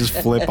nowhere, just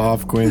flip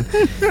off Quinn.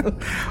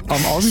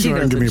 I'll just go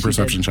ahead and give me a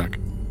perception check.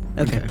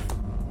 Okay.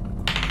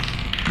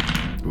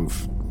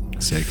 Oof.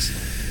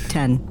 6.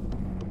 10.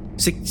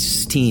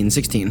 16.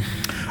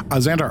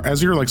 Xandar,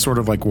 as you're like sort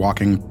of like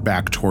walking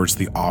back towards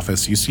the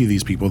office, you see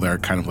these people that are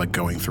kind of like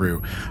going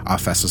through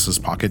Festus's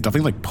pocket,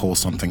 definitely like pull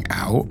something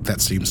out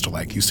that seems to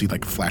like, you see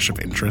like a flash of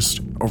interest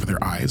over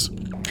their eyes,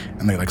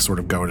 and they like sort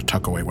of go to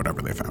tuck away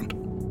whatever they found.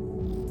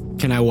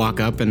 Can I walk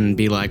up and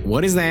be like,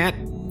 what is that?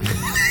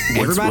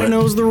 Everybody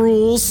knows the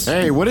rules.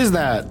 Hey, what is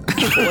that?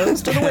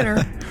 Close to the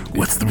winner.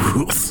 What's the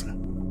rules?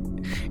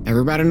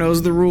 Everybody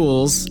knows the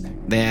rules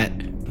that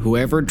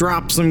whoever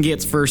drops them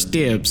gets first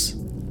dibs.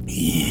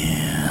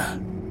 Yeah,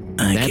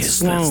 I That's guess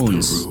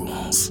Sloane's.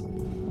 that's the rules.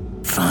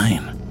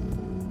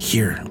 Fine.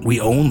 Here, we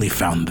only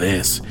found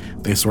this.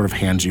 They sort of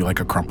hand you like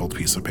a crumpled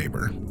piece of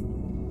paper.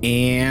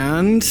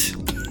 And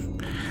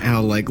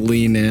I'll like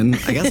lean in.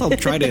 I guess I'll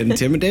try to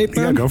intimidate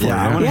them. Yeah, go for it.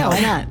 Yeah, why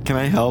not? Can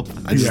I help?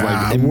 I just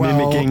Yeah, I'm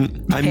well-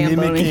 mimicking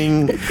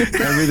everything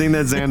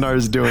that Xandar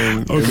is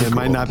doing, and it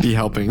might not be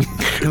helping.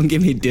 Don't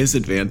give me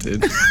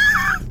disadvantage.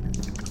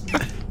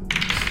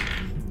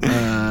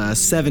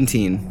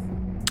 17.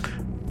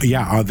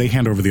 Yeah, they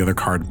hand over the other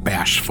card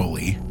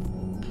bashfully,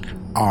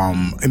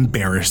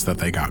 embarrassed that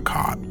they got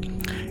caught,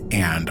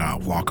 and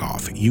walk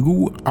off.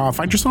 You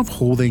find yourself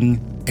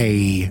holding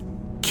a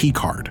key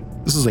card.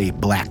 This is a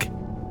black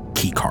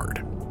key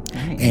card.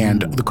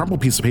 And the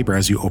crumpled piece of paper,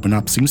 as you open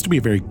up, seems to be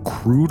a very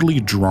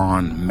crudely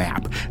drawn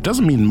map. It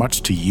doesn't mean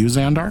much to you,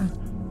 Xandar,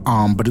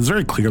 but it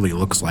very clearly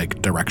looks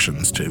like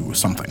directions to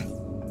something.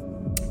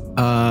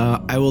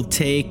 I will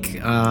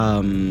take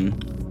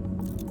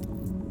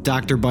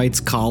Dr.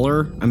 Bite's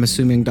collar. I'm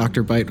assuming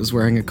Dr. Bite was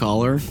wearing a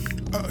collar.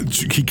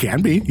 He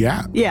can be,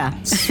 yeah. Yeah.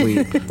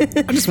 Sweet.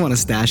 I just want to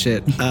stash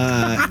it.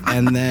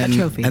 And then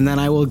trophy. and then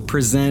I will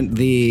present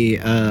the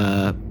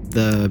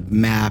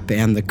map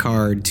and the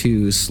card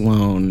to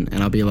Sloane,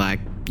 and I'll be like,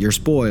 your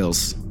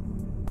spoils.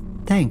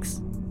 Thanks.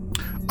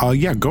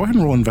 Yeah, go ahead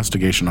and roll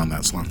investigation on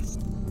that, Sloan.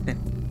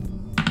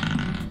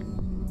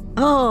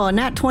 Oh,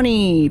 nat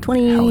 20.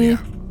 20. Hell yeah.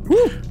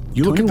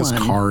 You look at this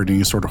 21. card and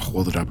you sort of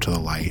hold it up to the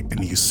light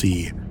and you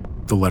see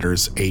the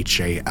letters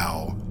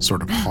HAL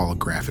sort of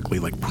holographically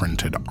like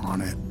printed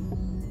on it.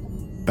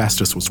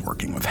 Bestus was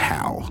working with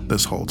Hal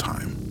this whole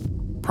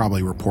time,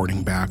 probably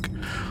reporting back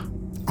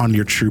on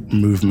your troop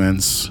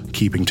movements,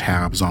 keeping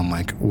tabs on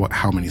like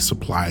how many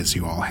supplies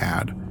you all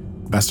had.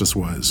 Bestus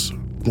was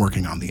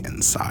working on the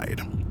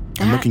inside.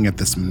 And looking at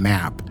this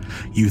map,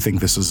 you think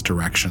this is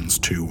directions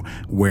to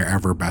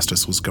wherever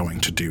Bestus was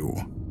going to do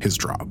his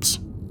jobs.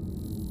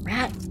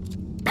 Rat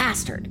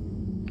bastard.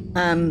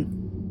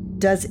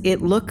 Does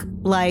it look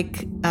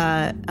like,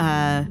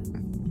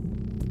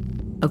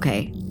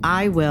 okay,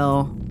 I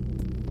will,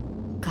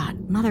 God,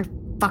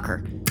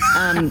 motherfucker.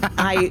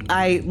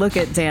 I look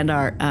at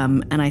Xandar,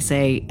 and I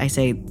say,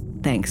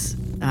 thanks.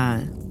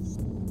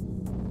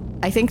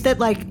 I think that,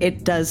 like,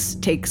 it does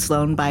take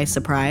Sloane by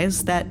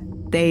surprise that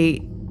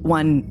they,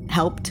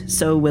 helped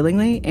so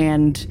willingly,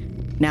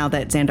 and now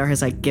that Xandar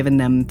has, like, given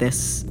them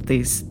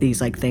these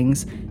like,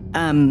 things,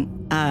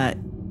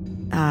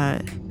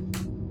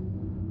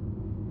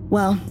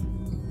 well,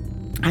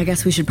 I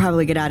guess we should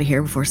probably get out of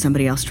here before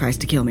somebody else tries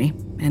to kill me,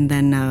 and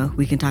then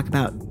we can talk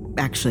about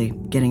actually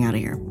getting out of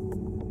here.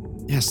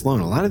 Yeah, Sloan,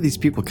 a lot of these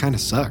people kind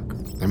of suck.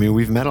 I mean,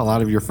 we've met a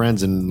lot of your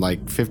friends, and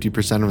like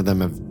 50% of them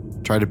have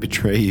tried to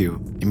betray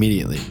you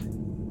immediately.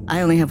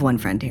 I only have one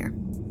friend here,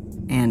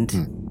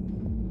 and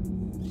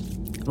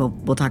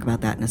we'll talk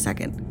about that in a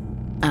second.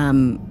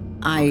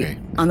 Okay.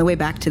 On the way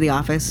back to the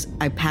office,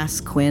 I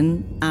pass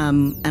Quinn,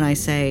 and I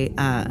say,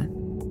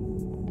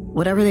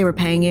 whatever they were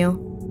paying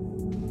you,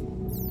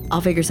 I'll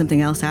figure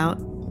something else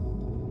out.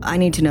 I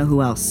need to know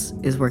who else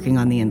is working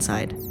on the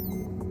inside.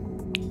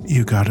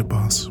 You got it,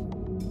 boss.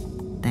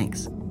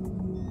 Thanks.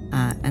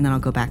 And then I'll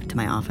go back to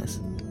my office.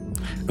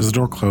 As the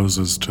door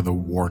closes to the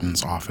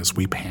warden's office,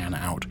 we pan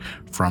out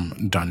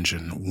from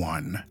Dungeon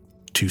 1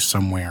 to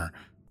somewhere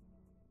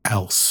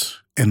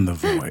else in the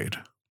void,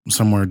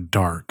 somewhere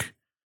dark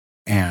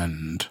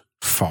and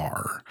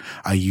far.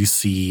 You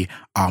see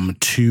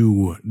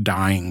two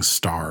dying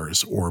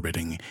stars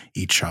orbiting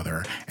each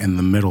other. In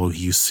the middle,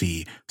 you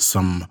see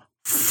some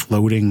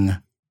floating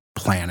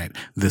planet,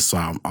 this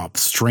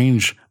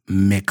strange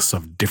mix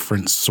of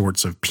different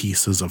sorts of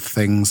pieces of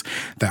things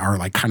that are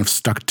like kind of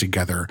stuck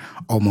together,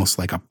 almost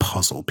like a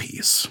puzzle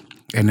piece.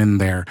 And in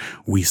there,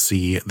 we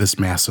see this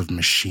massive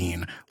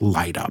machine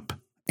light up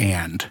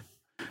and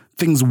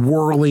things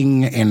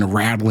whirling and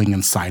rattling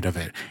inside of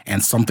it.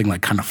 And something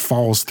like kind of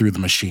falls through the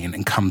machine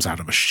and comes out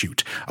of a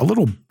chute. A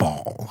little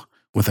ball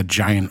with a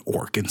giant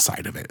orc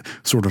inside of it,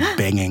 sort of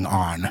banging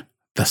on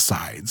the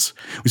sides.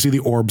 We see the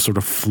orb sort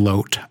of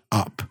float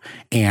up,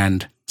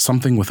 and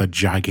something with a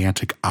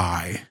gigantic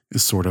eye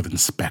is sort of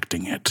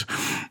inspecting it.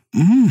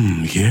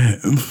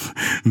 Yes,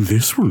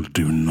 this will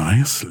do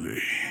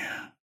nicely.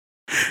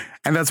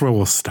 And that's where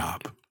we'll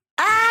stop.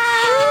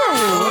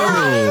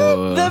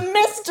 The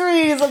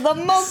mysteries of the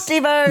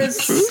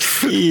multiverse. The mysteries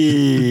of the multiverse.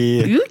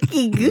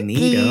 Gookie,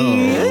 gookie.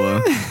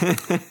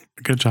 Neato.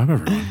 Good job,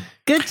 everyone.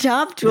 Good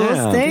job, Jules.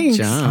 Thanks.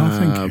 Good job. Oh,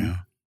 thank you.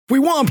 We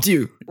whomped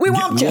you. We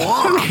want you.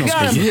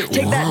 God,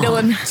 take that,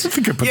 Dylan. I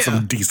think I put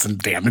some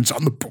decent damage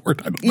on the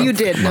board. I don't know. You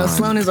did. No,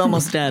 Sloan is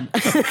almost dead.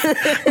 We call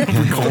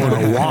it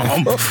a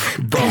womp.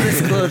 Full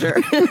disclosure.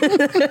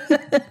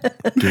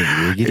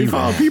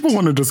 If people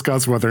want to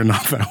discuss whether or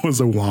not that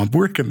was a womp,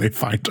 where can they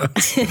find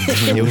us?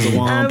 It was a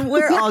womp.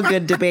 Where all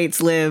good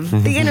debates live,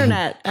 the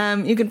internet.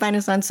 You can find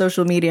us on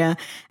social media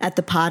at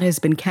The Pod Has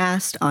Been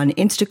Cast on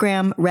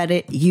Instagram,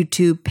 Reddit,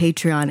 YouTube,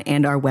 Patreon,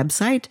 and our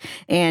website.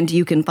 And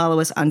you can follow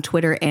us on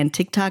Twitter and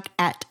TikTok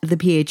at The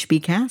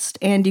PHB Cast.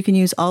 And you can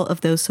use all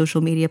of those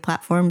social media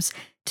platforms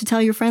to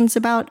tell your friends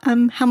about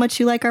how much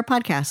you like our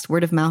podcast.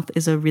 Word of mouth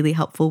is a really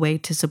helpful way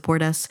to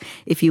support us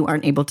if you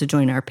aren't able to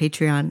join our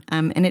Patreon.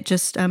 And it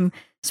just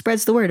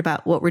spreads the word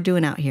about what we're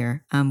doing out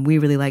here. We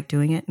really like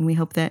doing it, and we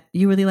hope that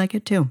you really like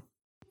it too.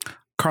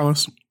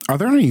 Carlos, are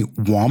there any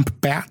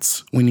womp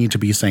bats we need to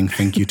be saying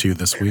thank you to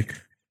this week?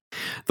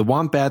 The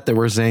wombat that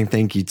we're saying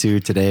thank you to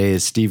today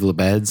is Steve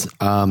Lebeds.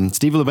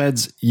 Steve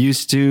Lebeds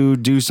used to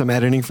do some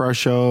editing for our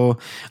show.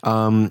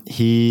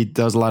 He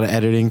does a lot of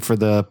editing for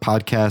the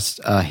podcast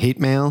Hate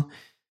Mail.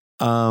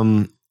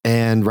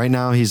 And right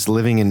now he's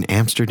living in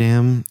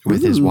Amsterdam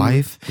with his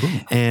wife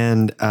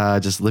and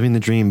just living the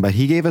dream. But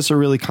he gave us a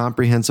really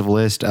comprehensive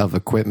list of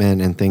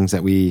equipment and things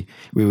that we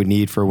would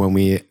need for when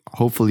we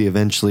hopefully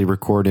eventually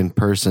record in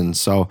person.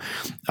 So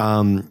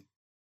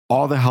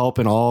all the help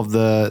and all of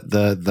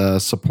the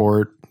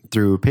support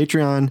through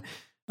Patreon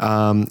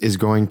is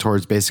going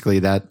towards basically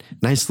that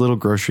nice little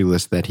grocery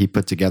list that he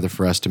put together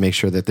for us to make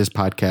sure that this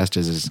podcast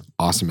is as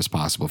awesome as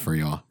possible for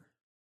y'all.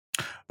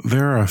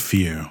 There are a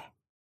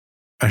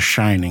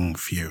shining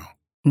few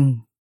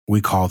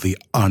we call the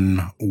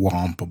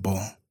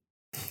unwompable.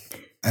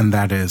 And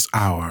that is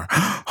our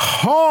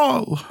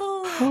Hall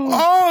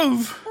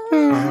of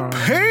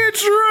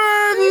Patrons.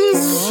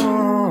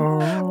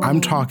 I'm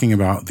talking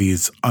about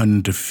these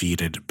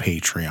undefeated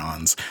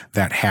Patreons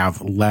that have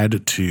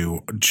led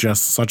to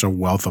just such a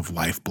wealth of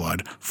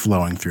lifeblood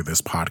flowing through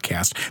this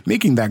podcast,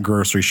 making that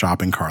grocery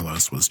shopping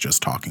Carlos was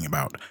just talking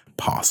about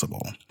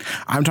possible.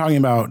 I'm talking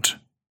about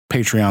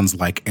Patreons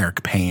like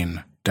Eric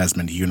Payne,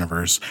 Desmond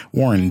Universe,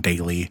 Warren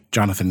Daly,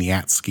 Jonathan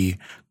Yatsky,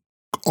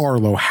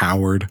 Arlo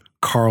Howard,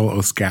 Carl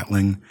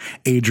O'Scatling,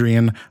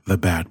 Adrian, the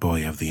bad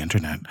boy of the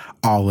internet,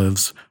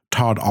 Olives,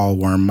 Todd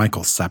Allworm,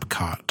 Michael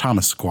Sepcott,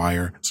 Thomas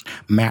Squires,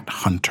 Matt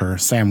Hunter,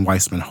 Sam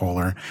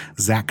Weissman-Holler,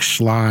 Zach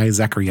Schley,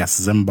 Zachary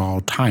S.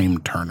 Zimbal, Time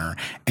Turner,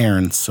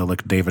 Aaron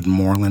Silic, David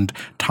Moreland,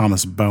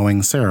 Thomas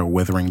Boeing, Sarah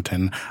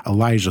Witherington,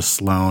 Elijah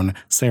Sloan,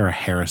 Sarah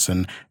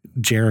Harrison,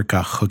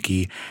 Jerica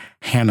Hookie,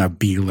 Hannah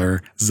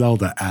Beeler,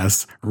 Zelda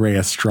S.,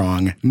 Rhea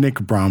Strong,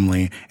 Nick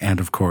Bromley, and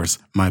of course,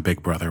 my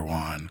big brother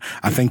Juan.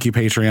 Thank you,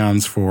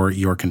 Patreons, for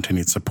your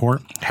continued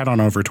support. Head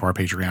on over to our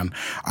Patreon,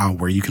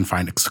 where you can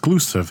find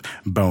exclusive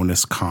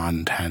bonus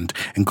content,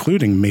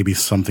 including maybe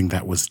something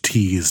that was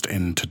teased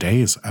in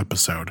today's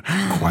episode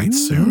quite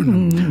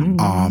soon.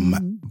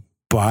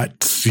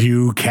 But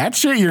you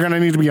catch it, you're going to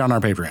need to be on our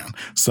Patreon.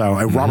 So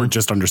Robert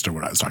just understood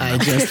what I was talking about.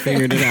 I just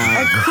figured it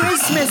out. A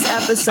Christmas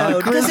episode.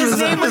 Because his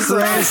name was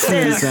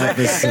Christmas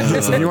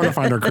episode. So if you want to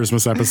find our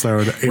Christmas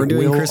episode, it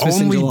will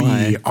Christmas only in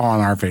July. be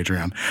on our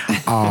Patreon.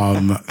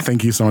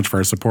 Thank you so much for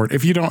your support.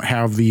 If you don't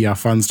have the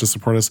funds to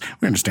support us,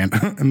 we understand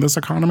in this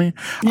economy.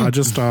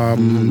 Just,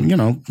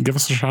 give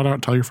us a shout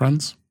out, tell your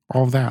friends,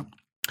 all of that.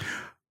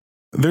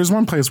 There's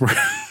one place where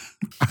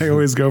I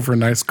always go for a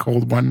nice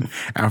cold one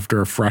after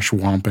a fresh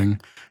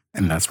womping,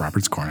 and that's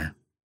Robert's Corner.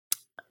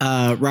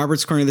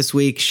 Robert's Corner this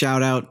week,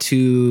 shout out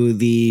to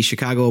the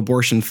Chicago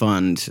Abortion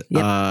Fund.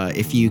 Yep.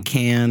 If you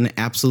can,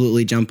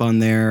 absolutely jump on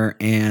there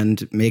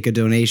and make a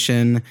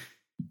donation.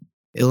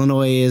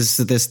 Illinois is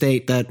the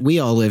state that we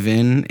all live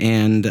in,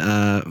 and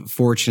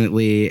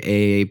fortunately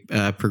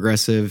a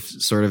progressive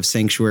sort of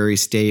sanctuary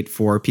state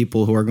for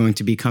people who are going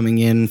to be coming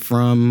in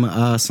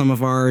from some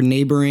of our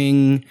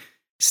neighboring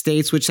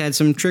states, which had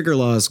some trigger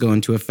laws go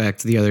into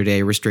effect the other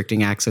day,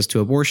 restricting access to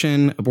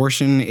abortion.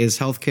 Abortion is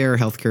healthcare.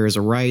 Healthcare is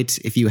a right.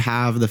 If you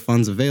have the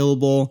funds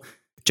available,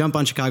 jump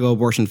on Chicago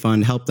Abortion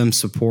Fund, help them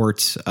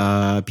support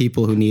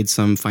people who need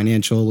some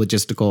financial,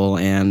 logistical,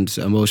 and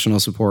emotional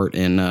support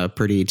in a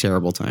pretty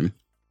terrible time.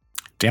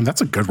 Damn,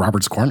 that's a good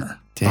Robert's Corner.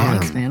 Damn.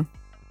 Thanks, man.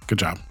 Good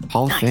job.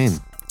 Hall of Fame.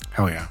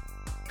 Hell yeah.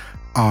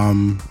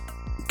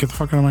 Get the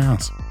fuck out of my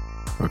house.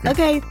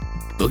 Okay.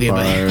 Okay,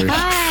 bye.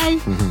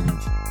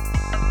 Bye.